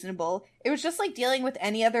mostly reasonable. It was just like dealing with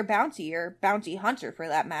any other bounty, or bounty hunter for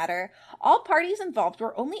that matter. All parties involved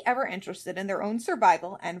were only ever interested in their own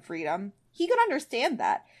survival and freedom. He could understand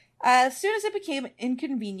that, as soon as it became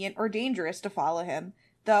inconvenient or dangerous to follow him,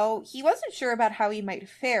 though he wasn't sure about how he might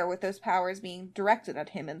fare with those powers being directed at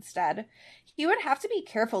him instead. He would have to be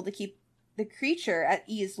careful to keep the creature at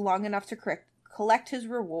ease long enough to collect his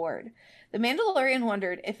reward. The Mandalorian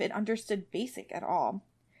wondered if it understood basic at all.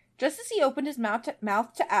 Just as he opened his mouth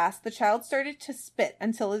to ask, the child started to spit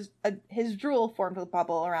until his drool formed a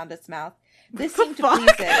bubble around its mouth. This seemed to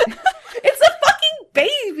please it. It's a fucking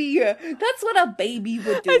baby! That's what a baby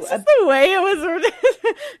would do. It's just the way it was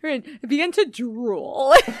written. It began to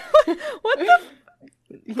drool. What the?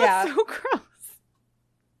 Yeah. That's so gross.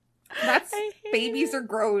 That's I hate babies it. are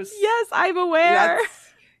gross. Yes, I'm aware.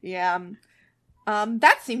 Yeah.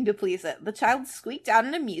 That seemed to please it. The child squeaked out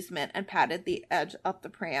in amusement and patted the edge up the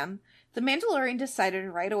pram. The Mandalorian decided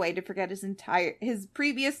right away to forget his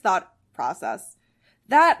previous thought process.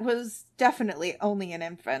 That was definitely only an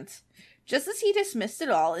infant. Just as he dismissed it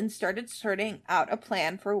all and started sorting out a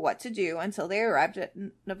plan for what to do until they arrived at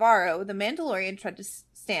Navarro, the Mandalorian tried to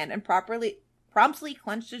stand and promptly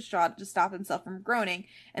clenched his jaw to stop himself from groaning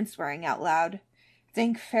and swearing out loud.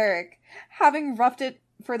 Dank Ferric, having roughed it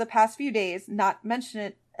for the past few days, not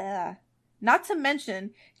to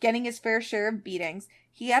mention getting his fair share of beatings,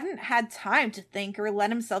 he hadn't had time to think or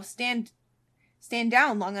let himself stand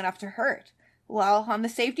down long enough to hurt. While on the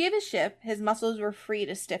safety of his ship, his muscles were free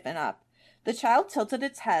to stiffen up. The child tilted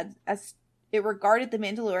its head as it regarded the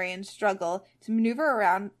Mandalorian's struggle to maneuver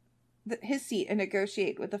around his seat and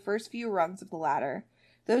negotiate with the first few rungs of the ladder.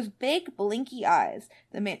 Those big, blinky eyes.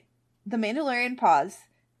 The Mandalorian paused,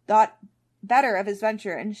 thought better of his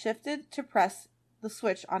venture, and shifted to press the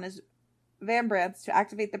switch on his vambrance to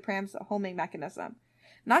activate the pram's homing mechanism.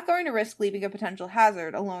 Not going to risk leaving a potential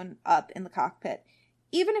hazard alone up in the cockpit,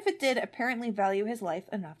 even if it did apparently value his life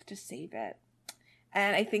enough to save it.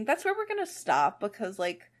 And I think that's where we're going to stop, because,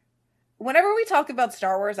 like, whenever we talk about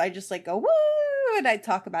Star Wars, I just, like, go, woo, and I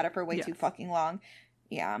talk about it for way too fucking long.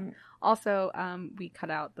 Yeah. Also, we cut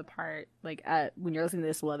out the part, like, when you're listening to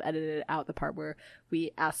this, we'll have edited out the part where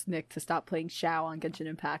we asked Nick to stop playing Shao on Genshin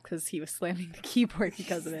Impact because he was slamming the keyboard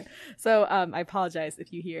because of it. So, I apologize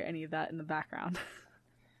if you hear any of that in the background.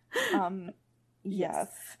 Yes.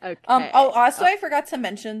 Okay. Also, I forgot to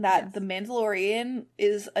mention that the Mandalorian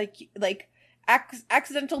is like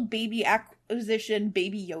accidental baby acquisition.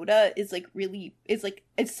 Baby Yoda is like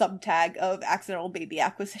a subtag of accidental baby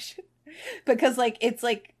acquisition, because like it's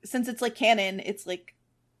like, since it's like canon, it's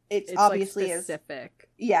obviously like specific.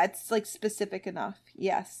 It's like specific enough.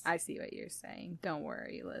 Yes, I see what you're saying. Don't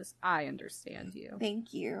worry, Liz. I understand you.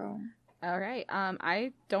 Thank you. All right.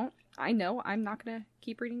 I know I'm not gonna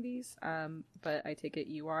keep reading these. But I take it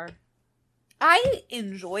you are. I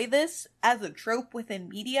enjoy this as a trope within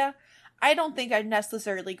media. I don't think I'd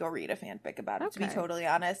necessarily go read a fanfic about it, to be totally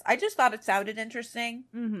honest. I just thought it sounded interesting.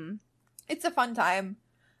 Mm-hmm. It's a fun time.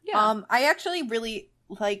 Yeah. I actually really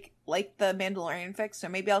like the Mandalorian fic, so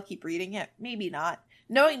maybe I'll keep reading it. Maybe not.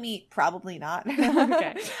 Knowing me, probably not. Okay.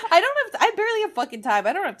 I barely have fucking time.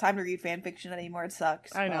 I don't have time to read fanfiction anymore. It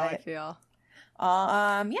sucks. I know. I feel.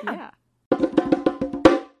 Yeah.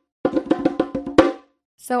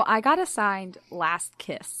 So I got assigned Last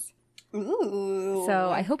Kiss. Ooh.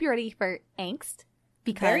 So I hope you're ready for angst,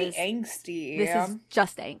 because very angsty. This is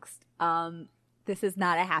just angst. This is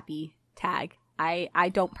not a happy tag.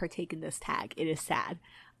 I don't partake in this tag. It is sad.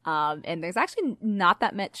 And there's actually not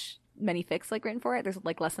that many fics like written for it. There's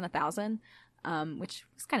like less than 1,000, which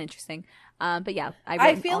is kind of interesting. But yeah, I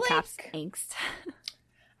wrote in all caps angst.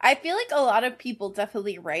 I feel like a lot of people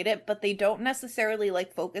definitely write it, but they don't necessarily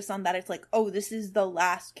like focus on that. It's like, oh, this is the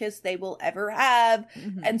last kiss they will ever have.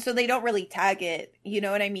 Mhm. And so they don't really tag it. You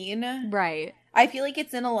know what I mean? Right. I feel like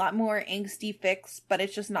it's in a lot more angsty fics, but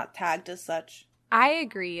it's just not tagged as such. I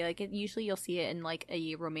agree. Like, usually you'll see it in, like,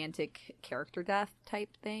 a romantic character death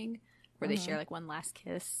type thing where they share, like, one last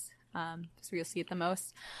kiss. That's where you'll see it the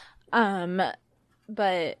most.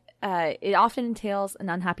 But it often entails an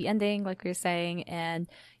unhappy ending, like we were saying, and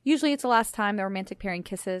usually it's the last time the romantic pairing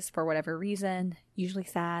kisses for whatever reason, usually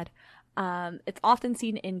sad. It's often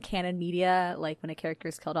seen in canon media, like when a character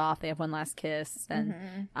is killed off, they have one last kiss, and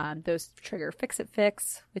those trigger fix-it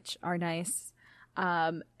fics, which are nice.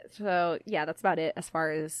 So yeah, that's about it as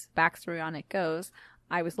far as backstory on it goes.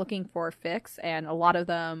 I was looking for fics, and a lot of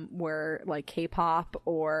them were like K-pop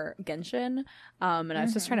or Genshin, and I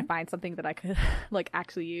was just trying to find something that I could like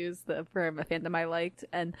actually use for a fandom I liked,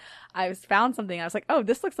 and found something. I was like, oh,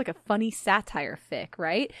 this looks like a funny satire fic,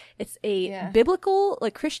 right? It's a biblical,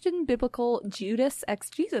 like Christian biblical Judas x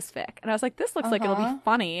Jesus fic, and I was like, this looks like it'll be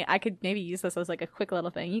funny. I could maybe use this as like a quick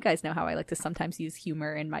little thing. You guys know how I like to sometimes use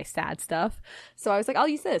humor in my sad stuff, so I was like, I'll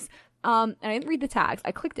use this. And I didn't read the tags.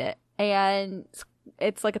 I clicked it, and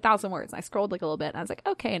it's like 1,000 words. And I scrolled like a little bit, and I was like,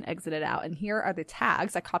 okay, and exited out. And here are the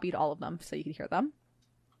tags. I copied all of them so you could hear them.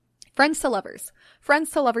 Friends to lovers.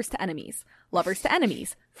 Friends to lovers to enemies. Lovers to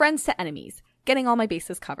enemies. Friends to enemies. Getting all my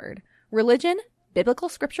bases covered. Religion. Biblical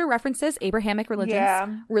scripture references Abrahamic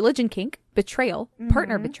religions. Religion kink. Betrayal.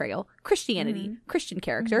 Partner betrayal. Christianity. Christian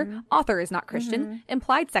character. Author is not Christian.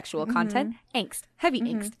 Implied sexual content. Angst. Heavy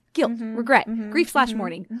angst. Guilt. Regret.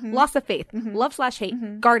 Grief/mourning. Loss of faith.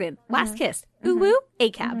 Love/hate. Garden. Last kiss. Ooh-woo.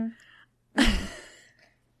 ACAB.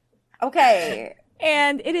 Okay.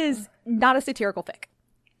 And it is not a satirical fic.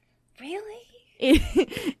 Really?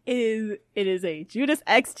 It is a Judas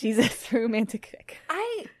x Jesus romantic fic.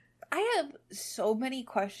 I have so many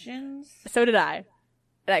questions. So did I.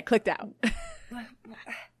 And I clicked out.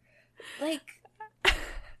 Like,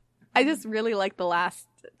 I just really like the last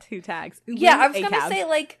two tags. Ooh, yeah, I was ACAB. gonna say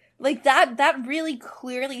like that really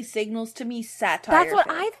clearly signals to me satire. That's what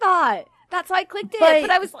fic. I thought. That's why I clicked it. But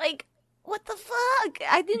I was like, what the fuck?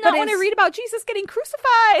 I did not want to read about Jesus getting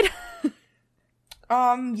crucified.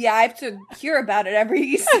 Yeah, I have to hear about it every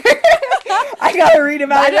Easter. I gotta read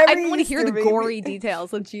about it every I didn't want to hear the Easter, gory baby.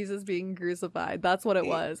 details of Jesus being crucified. That's what it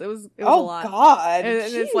was. It was a Oh lot. God!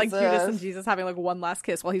 And it's like Judas and Jesus. Jesus having like one last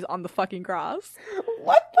kiss while he's on the fucking cross.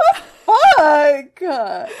 What the fuck?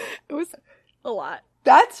 It was a lot.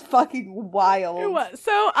 That's fucking wild. It was.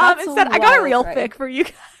 So That's instead I got a wild, real right? fic for you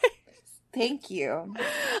guys. Thank you.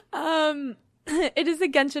 It is a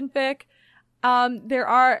Genshin fic.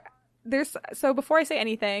 So before I say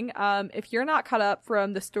anything, if you're not caught up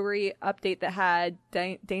from the story update that had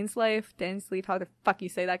Dainsleif, how the fuck you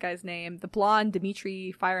say that guy's name, the blonde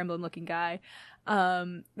Dimitri Fire Emblem looking guy,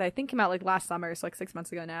 that I think came out like last summer, so like 6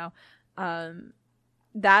 months ago now.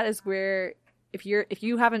 That is where if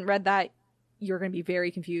you haven't read that, you're going to be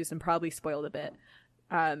very confused and probably spoiled a bit,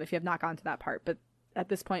 if you have not gotten to that part. But at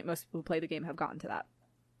this point, most people who play the game have gotten to that.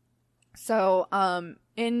 So,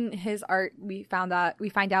 in his art, we find out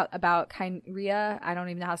about Kyria. I don't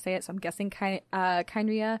even know how to say it, so I'm guessing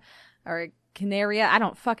Kyria or Canaria. I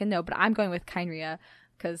don't fucking know, but I'm going with Kyria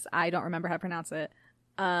because I don't remember how to pronounce it.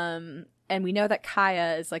 And we know that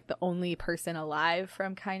Kaya is like the only person alive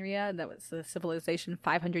from Kyria. That was a civilization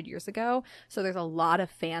 500 years ago. So there's a lot of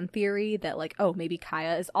fan theory that like, oh, maybe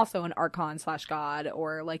Kaya is also an Archon/god,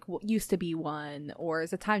 or like used to be one, or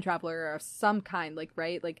is a time traveler of some kind, like,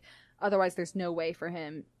 right? Like, otherwise there's no way for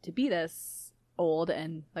him to be this old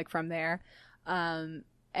and like from there.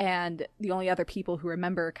 And the only other people who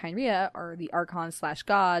remember Kyria are the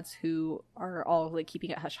Archon/gods, who are all like keeping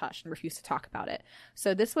it hush hush and refuse to talk about it.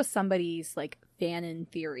 So this was somebody's like fanon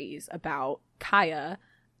theories about Kaya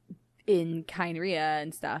in Kyria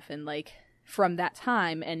and stuff, and like from that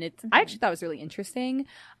time. And it's I actually thought it was really interesting.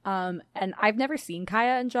 And I've never seen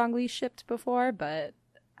Kaya and Zhongli shipped before, but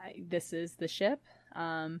this is the ship.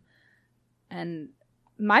 And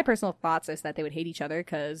my personal thoughts is that they would hate each other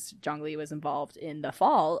because Zhongli was involved in the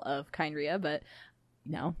fall of Kyria, but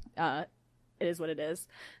it is what it is.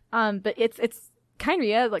 But it's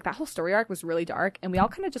Kyria, like that whole story arc was really dark, and we all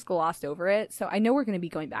kind of just glossed over it. So I know we're going to be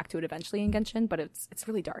going back to it eventually in Genshin, but it's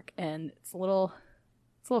really dark and it's a little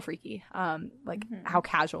freaky. How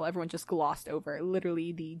casual everyone just glossed over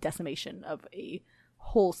literally the decimation of a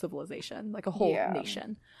whole civilization, like a whole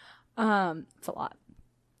nation. It's a lot.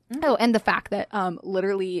 Oh, and the fact that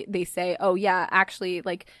literally they say, oh yeah, actually,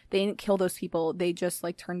 like they didn't kill those people, they just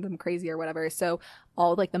like turned them crazy or whatever. So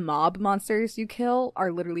all like the mob monsters you kill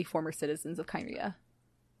are literally former citizens of Kyria.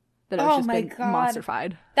 that has Oh just my been God.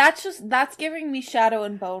 monsterfied. That's giving me Shadow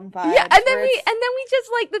and Bone vibes. Yeah, and then where we it's- just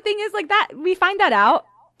like the thing is like that we find that out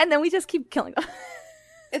and then we just keep killing them.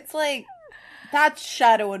 It's like that's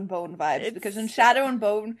Shadow and Bone vibes It's because in so- Shadow and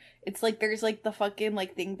Bone, it's like there's like the fucking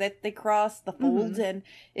like thing that they cross the folds Mhm. and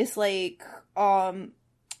it's like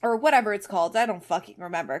or whatever it's called. I don't fucking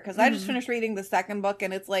remember because I just Mhm. finished reading the second book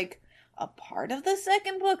and it's like a part of the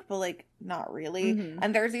second book, but like not really. Mhm.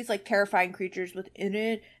 And there's these like terrifying creatures within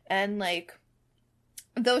it, and like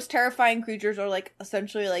those terrifying creatures are like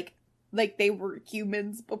essentially like they were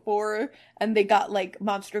humans before and they got like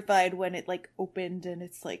monstrified when it like opened and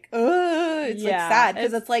it's like it's like Yeah, sad because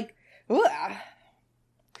it's- it's like ugh.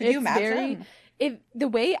 Could you It's imagine? The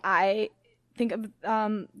way I think of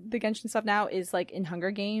the Genshin stuff now is like in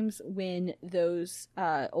Hunger Games when those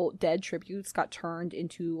old dead tributes got turned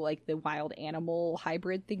into like the wild animal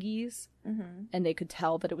hybrid thingies Mm-hmm. and they could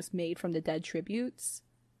tell that it was made from the dead tributes.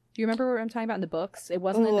 Do you remember what I'm talking about in the books? It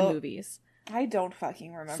wasn't in the Ugh. movies. I don't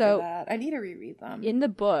fucking remember So, that. I need to reread them. In the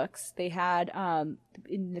books, they had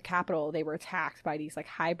in the capital they were attacked by these like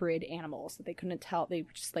hybrid animals that they couldn't tell. They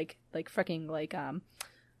were just like freaking like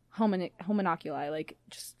homunoculi, like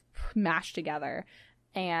just mashed together.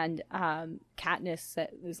 And Katniss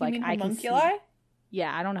was You like, mean I can see. homunculi?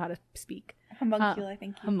 Yeah, I don't know how to speak. Homunculi,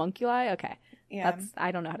 thank you. Homunculi, okay. Yeah,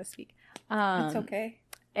 I don't know how to speak. it's okay.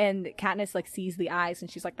 And Katniss like sees the eyes, and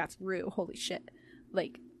she's like, "That's Rue. Holy shit!"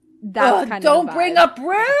 Like that's kind don't of the bring vibe. up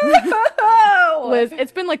Rue. Liz,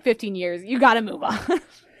 it's been like 15 years. You gotta move on.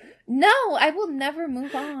 No, I will never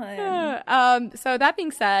move on. So that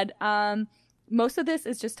being said, most of this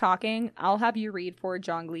is just talking. I'll have you read for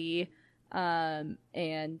Zhongli, and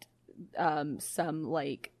some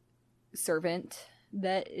like servant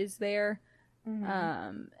that is there.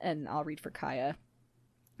 Mhm. And I'll read for Kaya.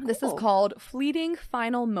 This is Cool. called Fleeting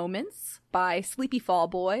Final Moments by Sleepy Fall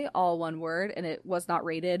Boy, all one word, and it was not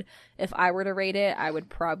rated. If I were to rate it, I would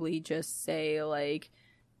probably just say like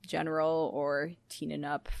general or teen and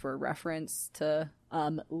up for reference to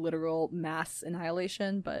literal mass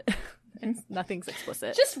annihilation, but nothing's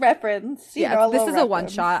explicit. Just reference. You know, Yeah, a this little is a one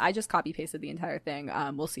reference. shot. I just copy pasted the entire thing.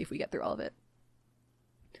 We'll see if we get through all of it.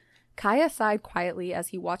 Kaya sighed quietly as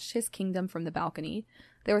he watched his kingdom from the balcony.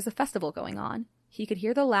 There was a festival going on. He could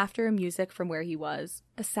hear the laughter and music from where he was.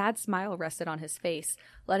 A sad smile rested on his face,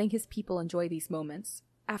 letting his people enjoy these moments.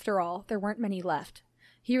 After all, there weren't many left.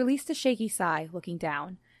 He released a shaky sigh, looking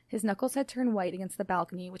down. His knuckles had turned white against the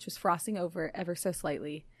balcony, which was frosting over ever so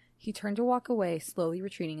slightly. He turned to walk away, slowly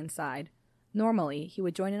retreating inside. Normally, he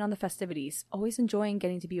would join in on the festivities, always enjoying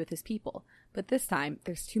getting to be with his people, but this time,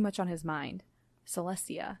 there's too much on his mind.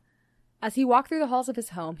 Celestia. As he walked through the halls of his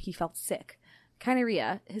home, he felt sick.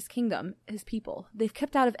 Kyneria, his kingdom, his people, they've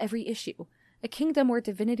kept out of every issue. A kingdom where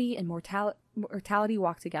divinity and mortality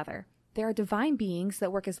walk together. There are divine beings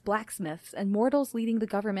that work as blacksmiths and mortals leading the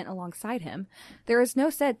government alongside him. There is no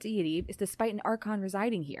set deity, despite an archon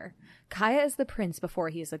residing here. Kaya is the prince before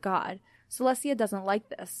he is a god. Celestia doesn't like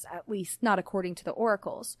this, at least not according to the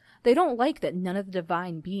oracles. They don't like that none of the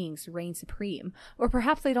divine beings reign supreme, or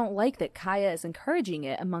perhaps they don't like that Kaya is encouraging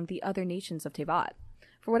it among the other nations of Tevat.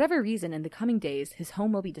 For whatever reason, in the coming days, his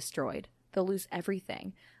home will be destroyed. They'll lose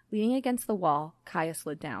everything. Leaning against the wall, Kaya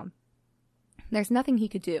slid down. There's nothing he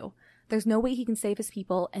could do. There's no way he can save his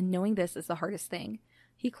people, and knowing this is the hardest thing.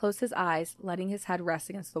 He closed his eyes, letting his head rest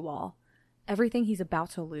against the wall. Everything he's about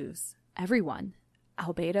to lose. Everyone.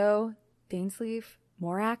 Albedo, Dainsleif,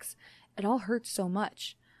 Morax. It all hurts so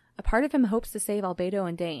much. A part of him hopes to save Albedo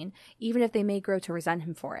and Dane, even if they may grow to resent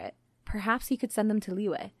him for it. Perhaps he could send them to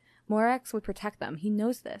Liyue. Morax would protect them. He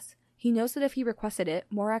knows this. He knows that if he requested it,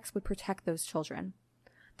 Morax would protect those children.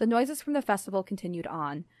 The noises from the festival continued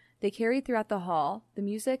on. They carried throughout the hall. The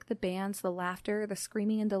music, the bands, the laughter, the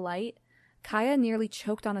screaming and delight. Kaya nearly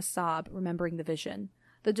choked on a sob, remembering the vision.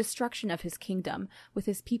 The destruction of his kingdom, with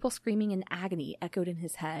his people screaming in agony, echoed in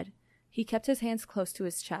his head. He kept his hands close to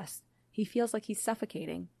his chest. He feels like he's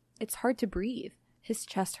suffocating. It's hard to breathe. His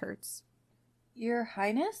chest hurts. Your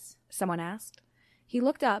Highness? Someone asked. He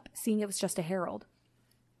looked up, seeing it was just a herald.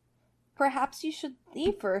 Perhaps you should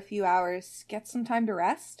leave for a few hours. Get some time to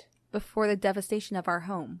rest? Before the devastation of our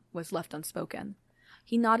home was left unspoken.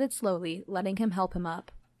 He nodded slowly, letting him help him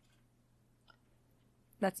up.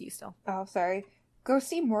 That's you still. Oh, sorry. Go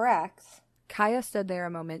see Morax. Kaya stood there a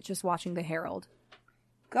moment, just watching the herald.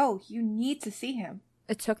 Go, you need to see him.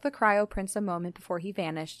 It took the Cryo Prince a moment before he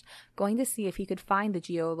vanished, going to see if he could find the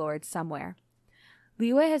Geolord somewhere.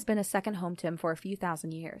 Liyue has been a second home to him for a few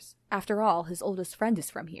thousand years. After all, his oldest friend is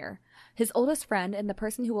from here. His oldest friend and the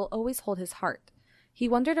person who will always hold his heart. He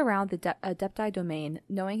wandered around the Adepti domain,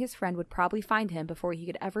 knowing his friend would probably find him before he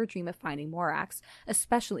could ever dream of finding Morax,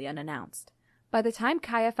 especially unannounced. By the time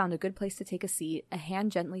Kaya found a good place to take a seat, a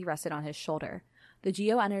hand gently rested on his shoulder. The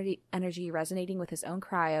geo-energy resonating with his own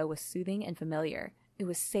cryo was soothing and familiar. It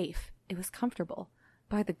was safe. It was comfortable.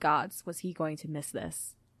 By the gods, was he going to miss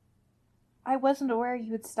this? I wasn't aware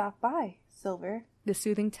you would stop by, Silver. The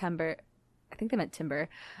soothing timbre, I think they meant timbre,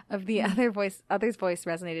 of the other's voice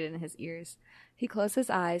resonated in his ears. He closed his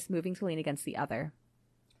eyes, moving to lean against the other.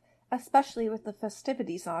 Especially with the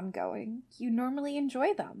festivities ongoing. You normally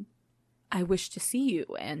enjoy them. I wish to see you,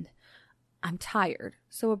 and I'm tired,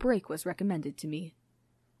 so a break was recommended to me.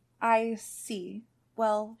 I see.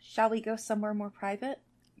 Well, shall we go somewhere more private?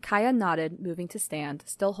 Kaya nodded, moving to stand,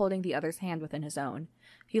 still holding the other's hand within his own.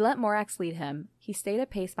 He let Morax lead him. He stayed a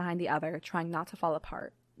pace behind the other, trying not to fall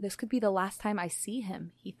apart. This could be the last time I see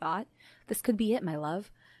him, he thought. This could be it, my love.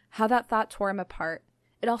 How that thought tore him apart.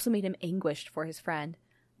 It also made him anguished for his friend.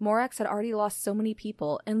 Morax had already lost so many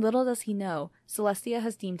people, and little does he know, Celestia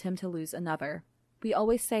has deemed him to lose another. We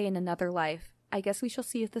always say in another life, I guess we shall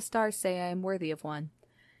see if the stars say I am worthy of one.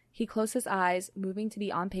 He closed his eyes, moving to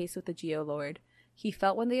be on pace with the Geolord. He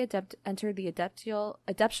felt when the adept entered the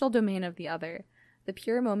adeptial domain of the other. The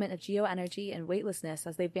pure moment of geo-energy and weightlessness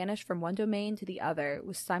as they vanished from one domain to the other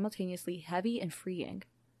was simultaneously heavy and freeing.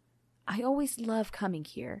 I always love coming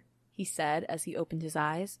here, he said as he opened his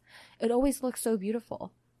eyes. It always looks so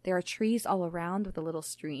beautiful. There are trees all around with a little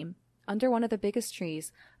stream. Under one of the biggest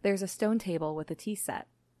trees, there's a stone table with a tea set.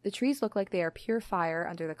 The trees look like they are pure fire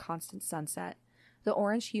under the constant sunset. The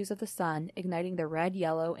orange hues of the sun igniting the red,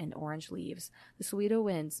 yellow, and orange leaves, the Soweto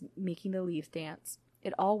winds making the leaves dance.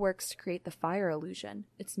 It all works to create the fire illusion.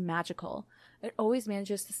 It's magical. It always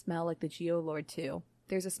manages to smell like the Geolord, too.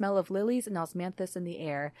 There's a smell of lilies and osmanthus in the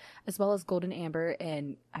air, as well as golden amber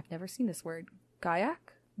and, I've never seen this word, guaiac?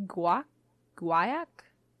 Guaiac?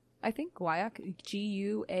 I think guaiac,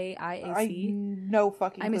 Guaiac. I no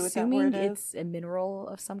fucking clue I'm what that word assuming is. it's a mineral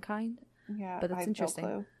of some kind, Yeah, but it's I have interesting.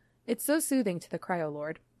 No clue. It's so soothing to the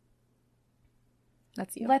Cryolord.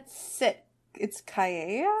 That's you. Let's sit. It's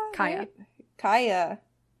Kaya? Kaya. Right? Kaya.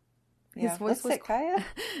 His Yeah, voice let's was sit Kaya.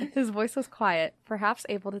 His voice was quiet, perhaps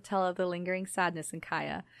able to tell of the lingering sadness in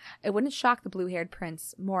Kaya. It wouldn't shock the blue-haired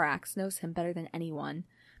prince. Morax knows him better than anyone.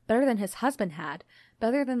 Better than his husband had.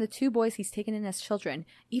 Better than the 2 boys he's taken in as children.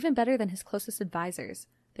 Even better than his closest advisors.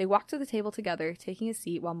 They walked to the table together, taking a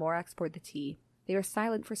seat while Morax poured the tea. They were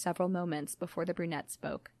silent for several moments before the brunette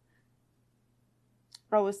spoke.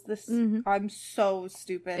 Oh, is this... Mhm. I'm so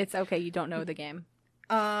stupid. It's okay, you don't know the game.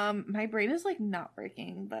 My brain is, like, not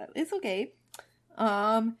working, but it's okay.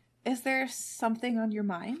 Is there something on your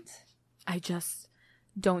mind? I just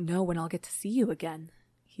don't know when I'll get to see you again,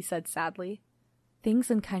 he said sadly.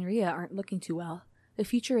 Things in Kynria aren't looking too well. The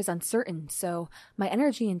future is uncertain, so my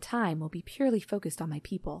energy and time will be purely focused on my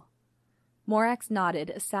people. Morax nodded,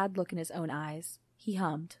 a sad look in his own eyes. He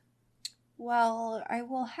hummed. Well, I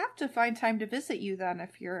will have to find time to visit you then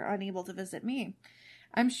if you're unable to visit me.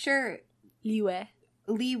 I'm sure Liwe.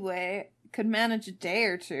 Leeway could manage a day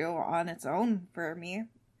or 2 on its own for me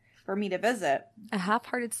to visit. A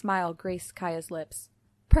half-hearted smile graced Kaya's lips.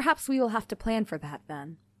 Perhaps we will have to plan for that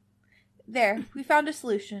then. There, we found a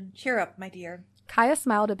solution. Cheer up, my dear. Kaya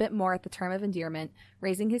smiled a bit more at the term of endearment,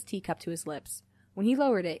 raising his teacup to his lips. When he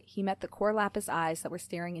lowered it, he met the Cor Lapis eyes that were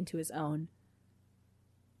staring into his own.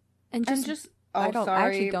 And just oh, I sorry.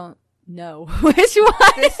 actually don't know which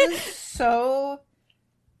one. This is so...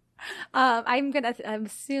 I'm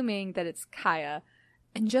assuming that it's Kaya.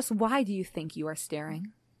 And just why do you think you are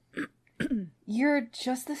staring? You're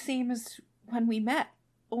just the same as when we met,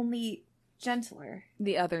 only gentler.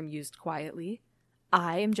 The other mused quietly.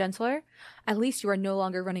 I am gentler? At least you are no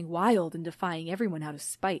longer running wild and defying everyone out of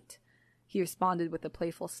spite. He responded with a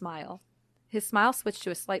playful smile. His smile switched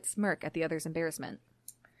to a slight smirk at the other's embarrassment.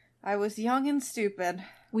 I was young and stupid.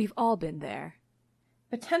 We've all been there.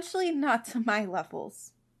 Potentially not to my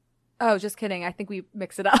levels. Oh, just kidding. I think we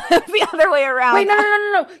mix it up the other way around. Wait,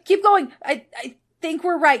 no. Keep going. I think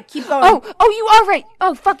we're right. Keep going. Oh, you are right.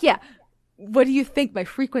 Oh, fuck yeah. What do you think my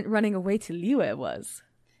frequent running away to Liwe was?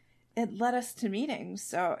 It led us to meetings,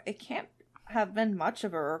 so it can't have been much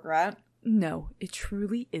of a regret. No, it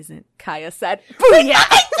truly isn't, Kaya said. Yeah,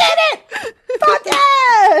 I did it! Fuck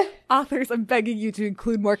yeah! Authors, I'm begging you to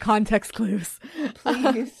include more context clues.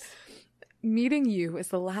 Please. Meeting you is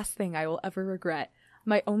the last thing I will ever regret.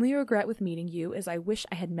 My only regret with meeting you is I wish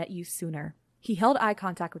I had met you sooner. He held eye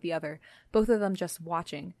contact with the other, both of them just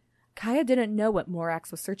watching. Kaya didn't know what Morax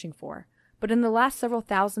was searching for, but in the last several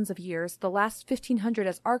thousands of years, the last 1500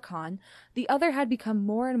 as Archon, the other had become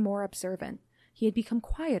more and more observant. He had become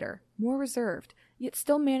quieter, more reserved, yet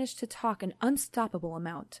still managed to talk an unstoppable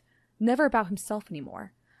amount. Never about himself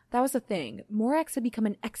anymore. That was the thing. Morax had become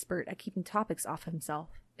an expert at keeping topics off himself.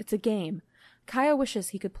 It's a game. Kaya wishes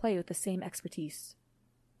he could play with the same expertise.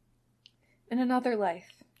 In another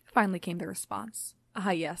life. Finally came the response. Ah,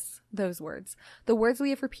 yes, those words. The words we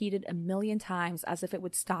have repeated a million times as if it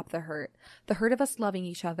would stop the hurt. The hurt of us loving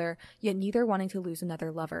each other, yet neither wanting to lose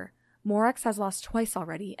another lover. Morax has lost twice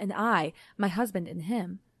already, and I, my husband, and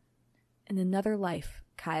him. In another life,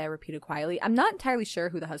 Kaya repeated quietly. I'm not entirely sure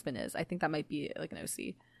who the husband is. I think that might be like an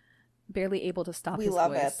OC. Barely able to stop his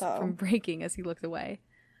voice from breaking as he looked away.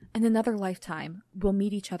 In another lifetime, we'll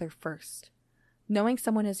meet each other first. Knowing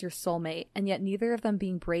someone is your soulmate, and yet neither of them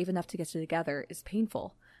being brave enough to get together, is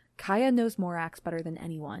painful. Kaya knows Morax better than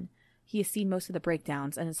anyone. He has seen most of the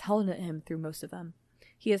breakdowns and has held him through most of them.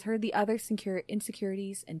 He has heard the other's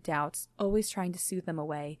insecurities and doubts, always trying to soothe them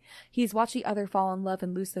away. He has watched the other fall in love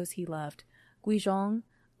and lose those he loved. Guizhong,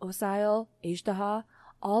 Osail, Ajdaha,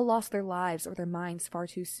 all lost their lives or their minds far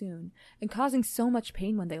too soon, and causing so much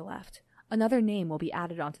pain when they left. Another name will be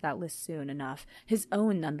added onto that list soon enough, his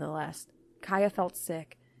own nonetheless. Kaya felt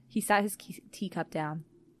sick. He sat his teacup down.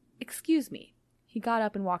 "Excuse me." He got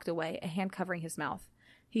up and walked away, a hand covering his mouth.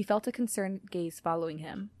 He felt a concerned gaze following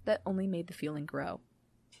him that only made the feeling grow.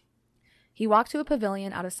 He walked to a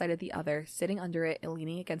pavilion out of sight of the other, sitting under it and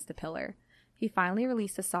leaning against a pillar. He finally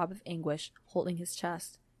released a sob of anguish, holding his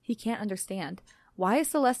chest. He can't understand. Why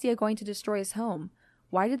is Celestia going to destroy his home?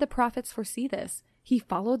 Why did the prophets foresee this? He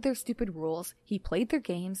followed their stupid rules, he played their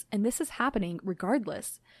games, and this is happening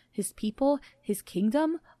regardless. His people, his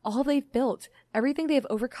kingdom, all they've built, everything they have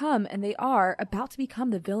overcome, and they are about to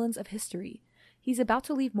become the villains of history. He's about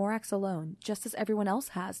to leave Morax alone, just as everyone else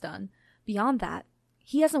has done. Beyond that,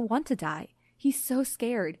 he doesn't want to die. He's so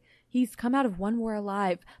scared. He's come out of one war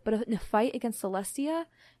alive, but in a fight against Celestia,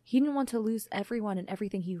 he didn't want to lose everyone and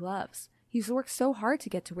everything he loves. He's worked so hard to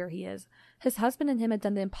get to where he is. His husband and him had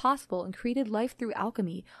done the impossible and created life through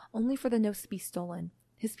alchemy, only for the Gnosis to be stolen.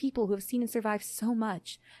 His people who have seen and survived so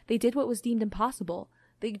much, they did what was deemed impossible.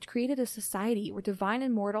 They created a society where divine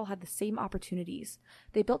and mortal had the same opportunities.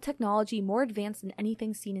 They built technology more advanced than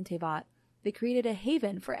anything seen in Tevat. They created a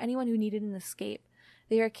haven for anyone who needed an escape.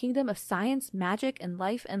 They are a kingdom of science, magic, and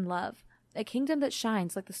life and love. A kingdom that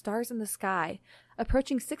shines like the stars in the sky.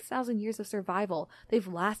 Approaching 6,000 years of survival, they've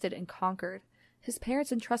lasted and conquered. His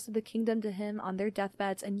parents entrusted the kingdom to him on their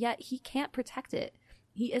deathbeds, and yet he can't protect it.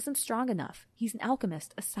 He isn't strong enough. He's an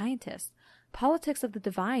alchemist, a scientist. Politics of the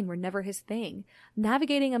divine were never his thing.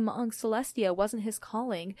 Navigating among Celestia wasn't his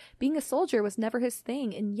calling. Being a soldier was never his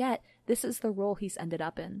thing, and yet this is the role he's ended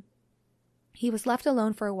up in. He was left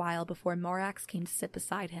alone for a while before Morax came to sit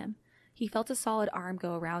beside him. He felt a solid arm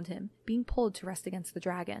go around him, being pulled to rest against the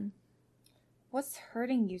dragon. "What's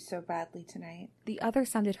hurting you so badly tonight?" The other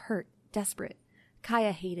sounded hurt, desperate.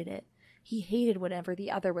 Kaya hated it. He hated whenever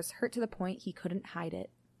the other was hurt to the point he couldn't hide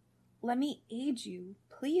it. "Let me aid you,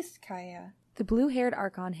 please, Kaya." The blue-haired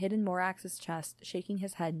Archon hid in Morax's chest, shaking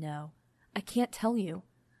his head no. "I can't tell you."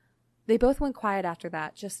 They both went quiet after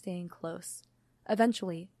that, just staying close.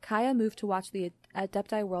 Eventually, Kaya moved to watch the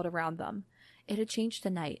Adepti world around them. It had changed to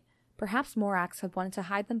night. Perhaps Morax had wanted to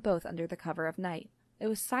hide them both under the cover of night. It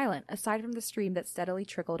was silent, aside from the stream that steadily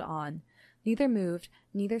trickled on. Neither moved,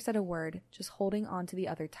 neither said a word, just holding on to the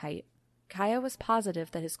other tight. Kaya was positive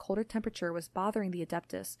that his colder temperature was bothering the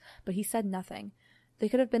Adeptus, but he said nothing. They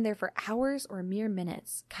could have been there for hours or mere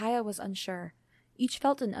minutes. Kaya was unsure. Each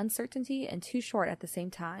felt an uncertainty and too short at the same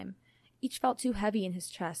time. Each felt too heavy in his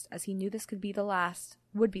chest, as he knew this could be the last,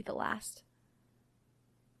 would be the last.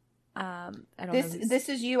 I don't know. This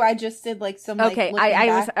is you. I just did some. Okay,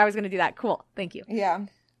 I was going to do that. Cool, thank you. Yeah.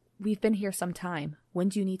 We've been here some time. When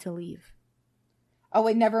do you need to leave? Oh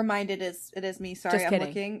wait, never mind. It is me. Sorry, just kidding. I'm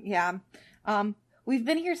looking. Yeah. We've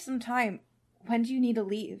been here some time. When do you need to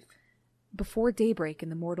leave? Before daybreak in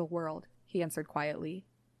the mortal world, he answered quietly.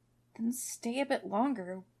 Then stay a bit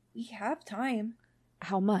longer. We have time.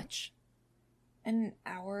 How much? An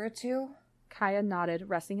hour or two. Kaya nodded,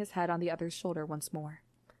 resting his head on the other's shoulder once more.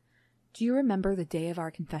 Do you remember the day of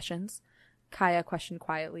our confessions? Kaya questioned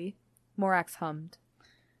quietly. Morax hummed.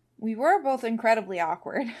 We were both incredibly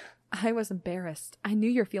awkward. I was embarrassed. I knew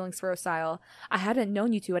your feelings for Osail. I hadn't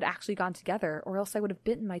known you two had actually gone together, or else I would have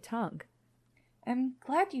bitten my tongue. I'm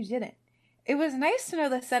glad you didn't. It was nice to know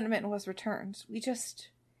the sentiment was returned. We just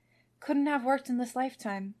couldn't have worked in this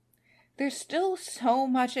lifetime. There's still so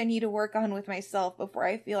much I need to work on with myself before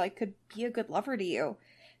I feel I could be a good lover to you.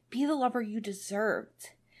 Be the lover you deserved.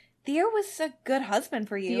 Theo was a good husband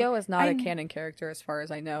for you. Theo is not a canon character as far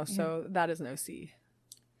as I know, so that is no C.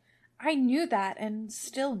 I knew that and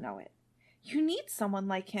still know it. You need someone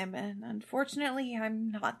like him, and unfortunately,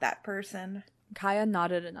 I'm not that person. Kaya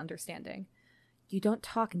nodded in understanding. You don't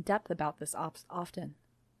talk in depth about this often.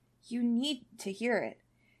 You need to hear it.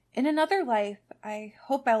 In another life, I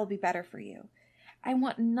hope I will be better for you. I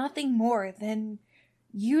want nothing more than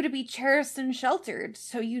you to be cherished and sheltered,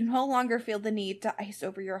 so you no longer feel the need to ice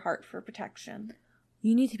over your heart for protection.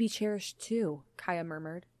 You need to be cherished too, Kaya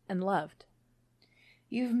murmured, and loved.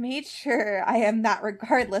 You've made sure I am that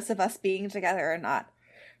regardless of us being together or not.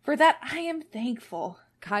 For that, I am thankful.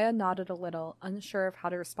 Kaya nodded a little, unsure of how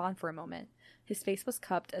to respond for a moment. His face was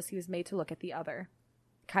cupped as he was made to look at the other.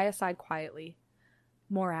 Kaya sighed quietly.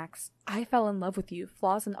 Morax, I fell in love with you,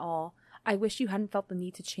 flaws and all. I wish you hadn't felt the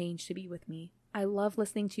need to change to be with me. I love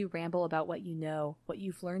listening to you ramble about what you know, what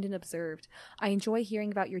you've learned and observed. I enjoy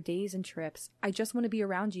hearing about your days and trips. I just want to be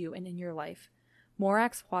around you and in your life.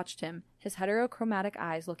 Morax watched him, his heterochromatic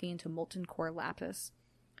eyes looking into molten core lapis.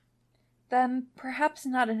 Then perhaps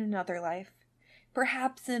not in another life.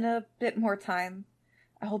 Perhaps in a bit more time.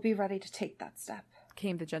 I will be ready to take that step,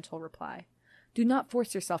 came the gentle reply. Do not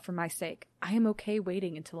force yourself for my sake. I am okay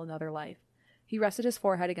waiting until another life. He rested his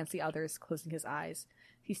forehead against the other's, closing his eyes.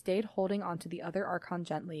 He stayed holding onto the other archon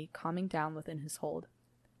gently, calming down within his hold.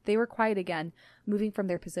 They were quiet again, moving from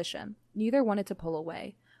their position. Neither wanted to pull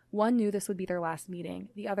away. One knew this would be their last meeting.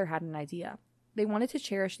 The other had an idea. They wanted to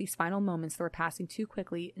cherish these final moments that were passing too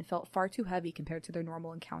quickly and felt far too heavy compared to their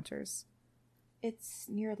normal encounters. It's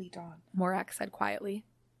nearly dawn, Morax said quietly.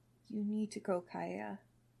 You need to go, Kaya.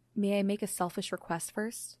 May I make a selfish request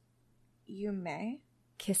first? You may.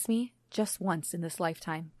 Kiss me, just once in this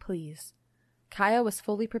lifetime, please. Kaya was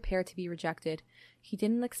fully prepared to be rejected. He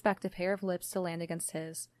didn't expect a pair of lips to land against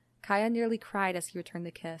his. Kaya nearly cried as he returned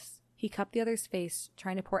the kiss. He cupped the other's face,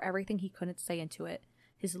 trying to pour everything he couldn't say into it.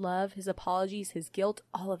 His love, his apologies, his guilt,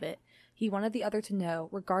 all of it. He wanted the other to know,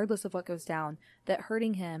 regardless of what goes down, that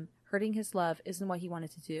hurting him, hurting his love, isn't what he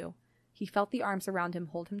wanted to do. He felt the arms around him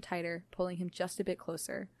hold him tighter, pulling him just a bit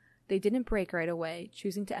closer. They didn't break right away,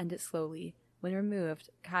 choosing to end it slowly. When removed,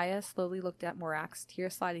 Kaya slowly looked at Morax,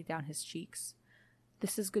 tears sliding down his cheeks.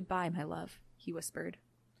 This is goodbye, my love, he whispered.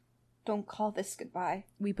 Don't call this goodbye.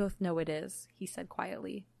 We both know it is, he said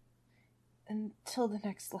quietly. Until the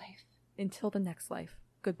next life. Until the next life.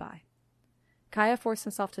 Goodbye. Kaya forced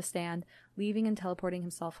himself to stand, leaving and teleporting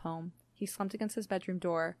himself home. He slumped against his bedroom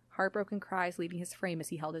door, heartbroken cries leaving his frame as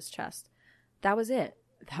he held his chest. That was it.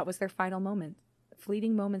 That was their final moment.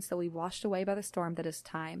 Fleeting moments that will be washed away by the storm that is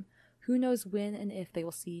time. Who knows when and if they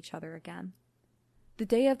will see each other again. The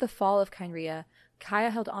day of the fall of Khaenri'ah,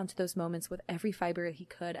 Kaya held on to those moments with every fiber he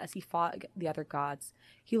could as he fought the other gods.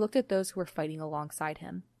 He looked at those who were fighting alongside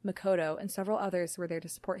him. Makoto and several others were there to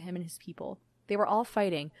support him and his people. They were all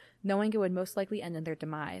fighting, knowing it would most likely end in their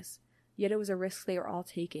demise. Yet it was a risk they were all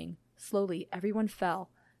taking. Slowly, everyone fell.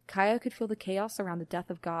 Kaya could feel the chaos around the death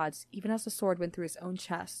of gods, even as the sword went through his own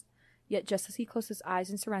chest. Yet just as he closed his eyes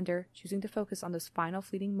in surrender, choosing to focus on those final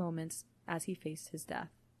fleeting moments as he faced his death.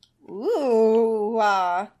 Ooh,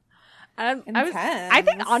 I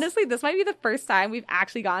think honestly this might be the first time we've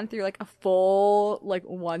actually gone through like a full like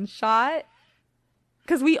one shot,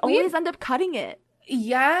 because we always end up cutting it.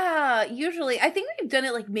 Yeah, usually I think we've done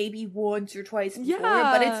it like maybe once or twice before,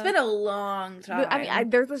 but it's been a long time. I mean,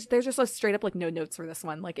 there's just a straight up like no notes for this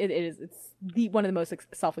one. Like it's one of the most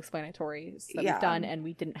self-explanatory that we've done, and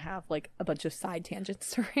we didn't have like a bunch of side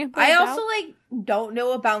tangents to ramble I about. also like don't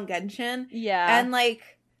know about Genshin, and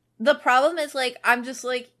like the problem is like I'm just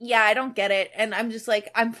like I don't get it, and I'm just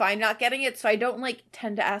like I'm fine not getting it, so I don't like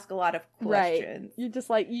tend to ask a lot of questions.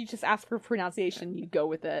 Right. You just ask for pronunciation, you go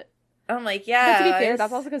with it. I'm like, But to be fair,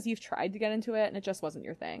 that's also because you've tried to get into it and it just wasn't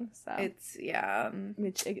your thing. So it's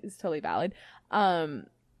which is totally valid.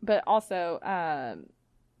 But also, I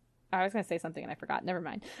was gonna say something and I forgot. Never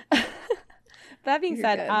mind. That being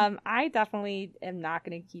said, good. I definitely am not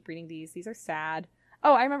gonna keep reading these. These are sad.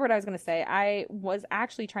 Oh, I remember what I was gonna say. I was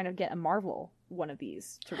actually trying to get a Marvel one of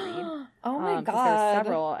these to read. Oh my god! There's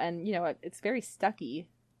several, and you know it's very stucky.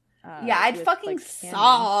 I'd fucking like,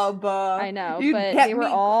 sob. I know, but they were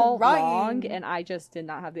all long, and I just did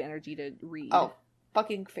not have the energy to read. Oh,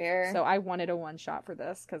 fucking fair. So I wanted a one shot for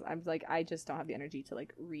this because I'm like, I just don't have the energy to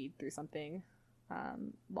like read through something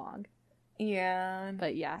long. Yeah.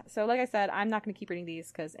 But yeah, so like I said, I'm not going to keep reading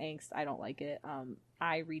these because angst, I don't like it.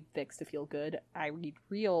 I read fics to feel good. I read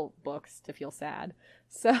real books to feel sad.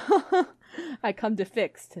 So I come to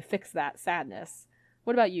fix that sadness.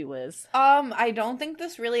 What about you, Liz? I don't think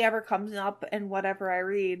this really ever comes up in whatever I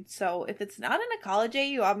read. So if it's not in a college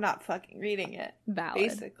AU, I'm not fucking reading it. Valid.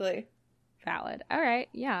 Basically. Valid. All right.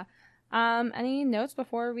 Yeah. Any notes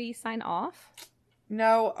before we sign off?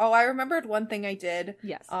 No. Oh, I remembered one thing I did.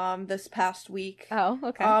 Yes. This past week. Oh,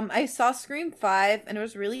 okay. I saw Scream 5 and it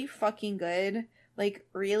was really fucking good. Like,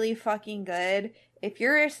 really fucking good. If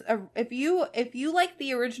you like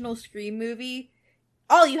the original Scream movie,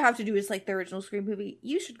 all you have to do is like the original Scream movie.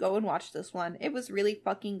 You should go and watch this one. It was really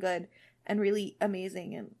fucking good and really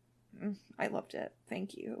amazing, and I loved it.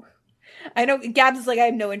 Thank you. I know Gabs is like, I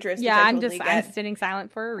have no interest. Yeah, I'm sitting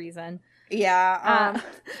silent for a reason. Yeah.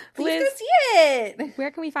 Please Liz, go see it.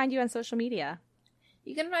 where can we find you on social media?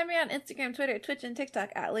 You can find me on Instagram, Twitter, Twitch, and TikTok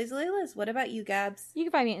at Lazily Liz. What about you, Gabs? You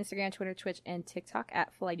can find me on Instagram, Twitter, Twitch, and TikTok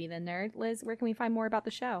at Flighty the Nerd. Liz, where can we find more about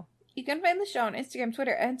the show? You can find the show on Instagram,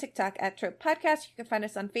 Twitter, and TikTok at Trope Podcast. You can find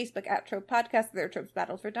us on Facebook at Trope Podcast. There are Trope's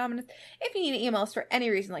Battles for Dominance. If you need to email us for any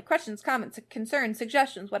reason, like questions, comments, concerns,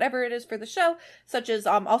 suggestions, whatever it is for the show, such as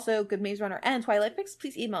also Good Maze Runner and Twilight Fix,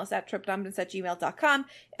 please email us at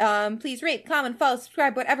tropedominance@gmail.com. Please rate, comment, follow,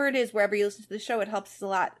 subscribe, whatever it is, wherever you listen to the show. It helps us a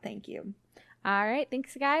lot. Thank you. All right.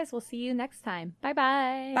 Thanks, guys. We'll see you next time.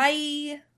 Bye-bye. Bye.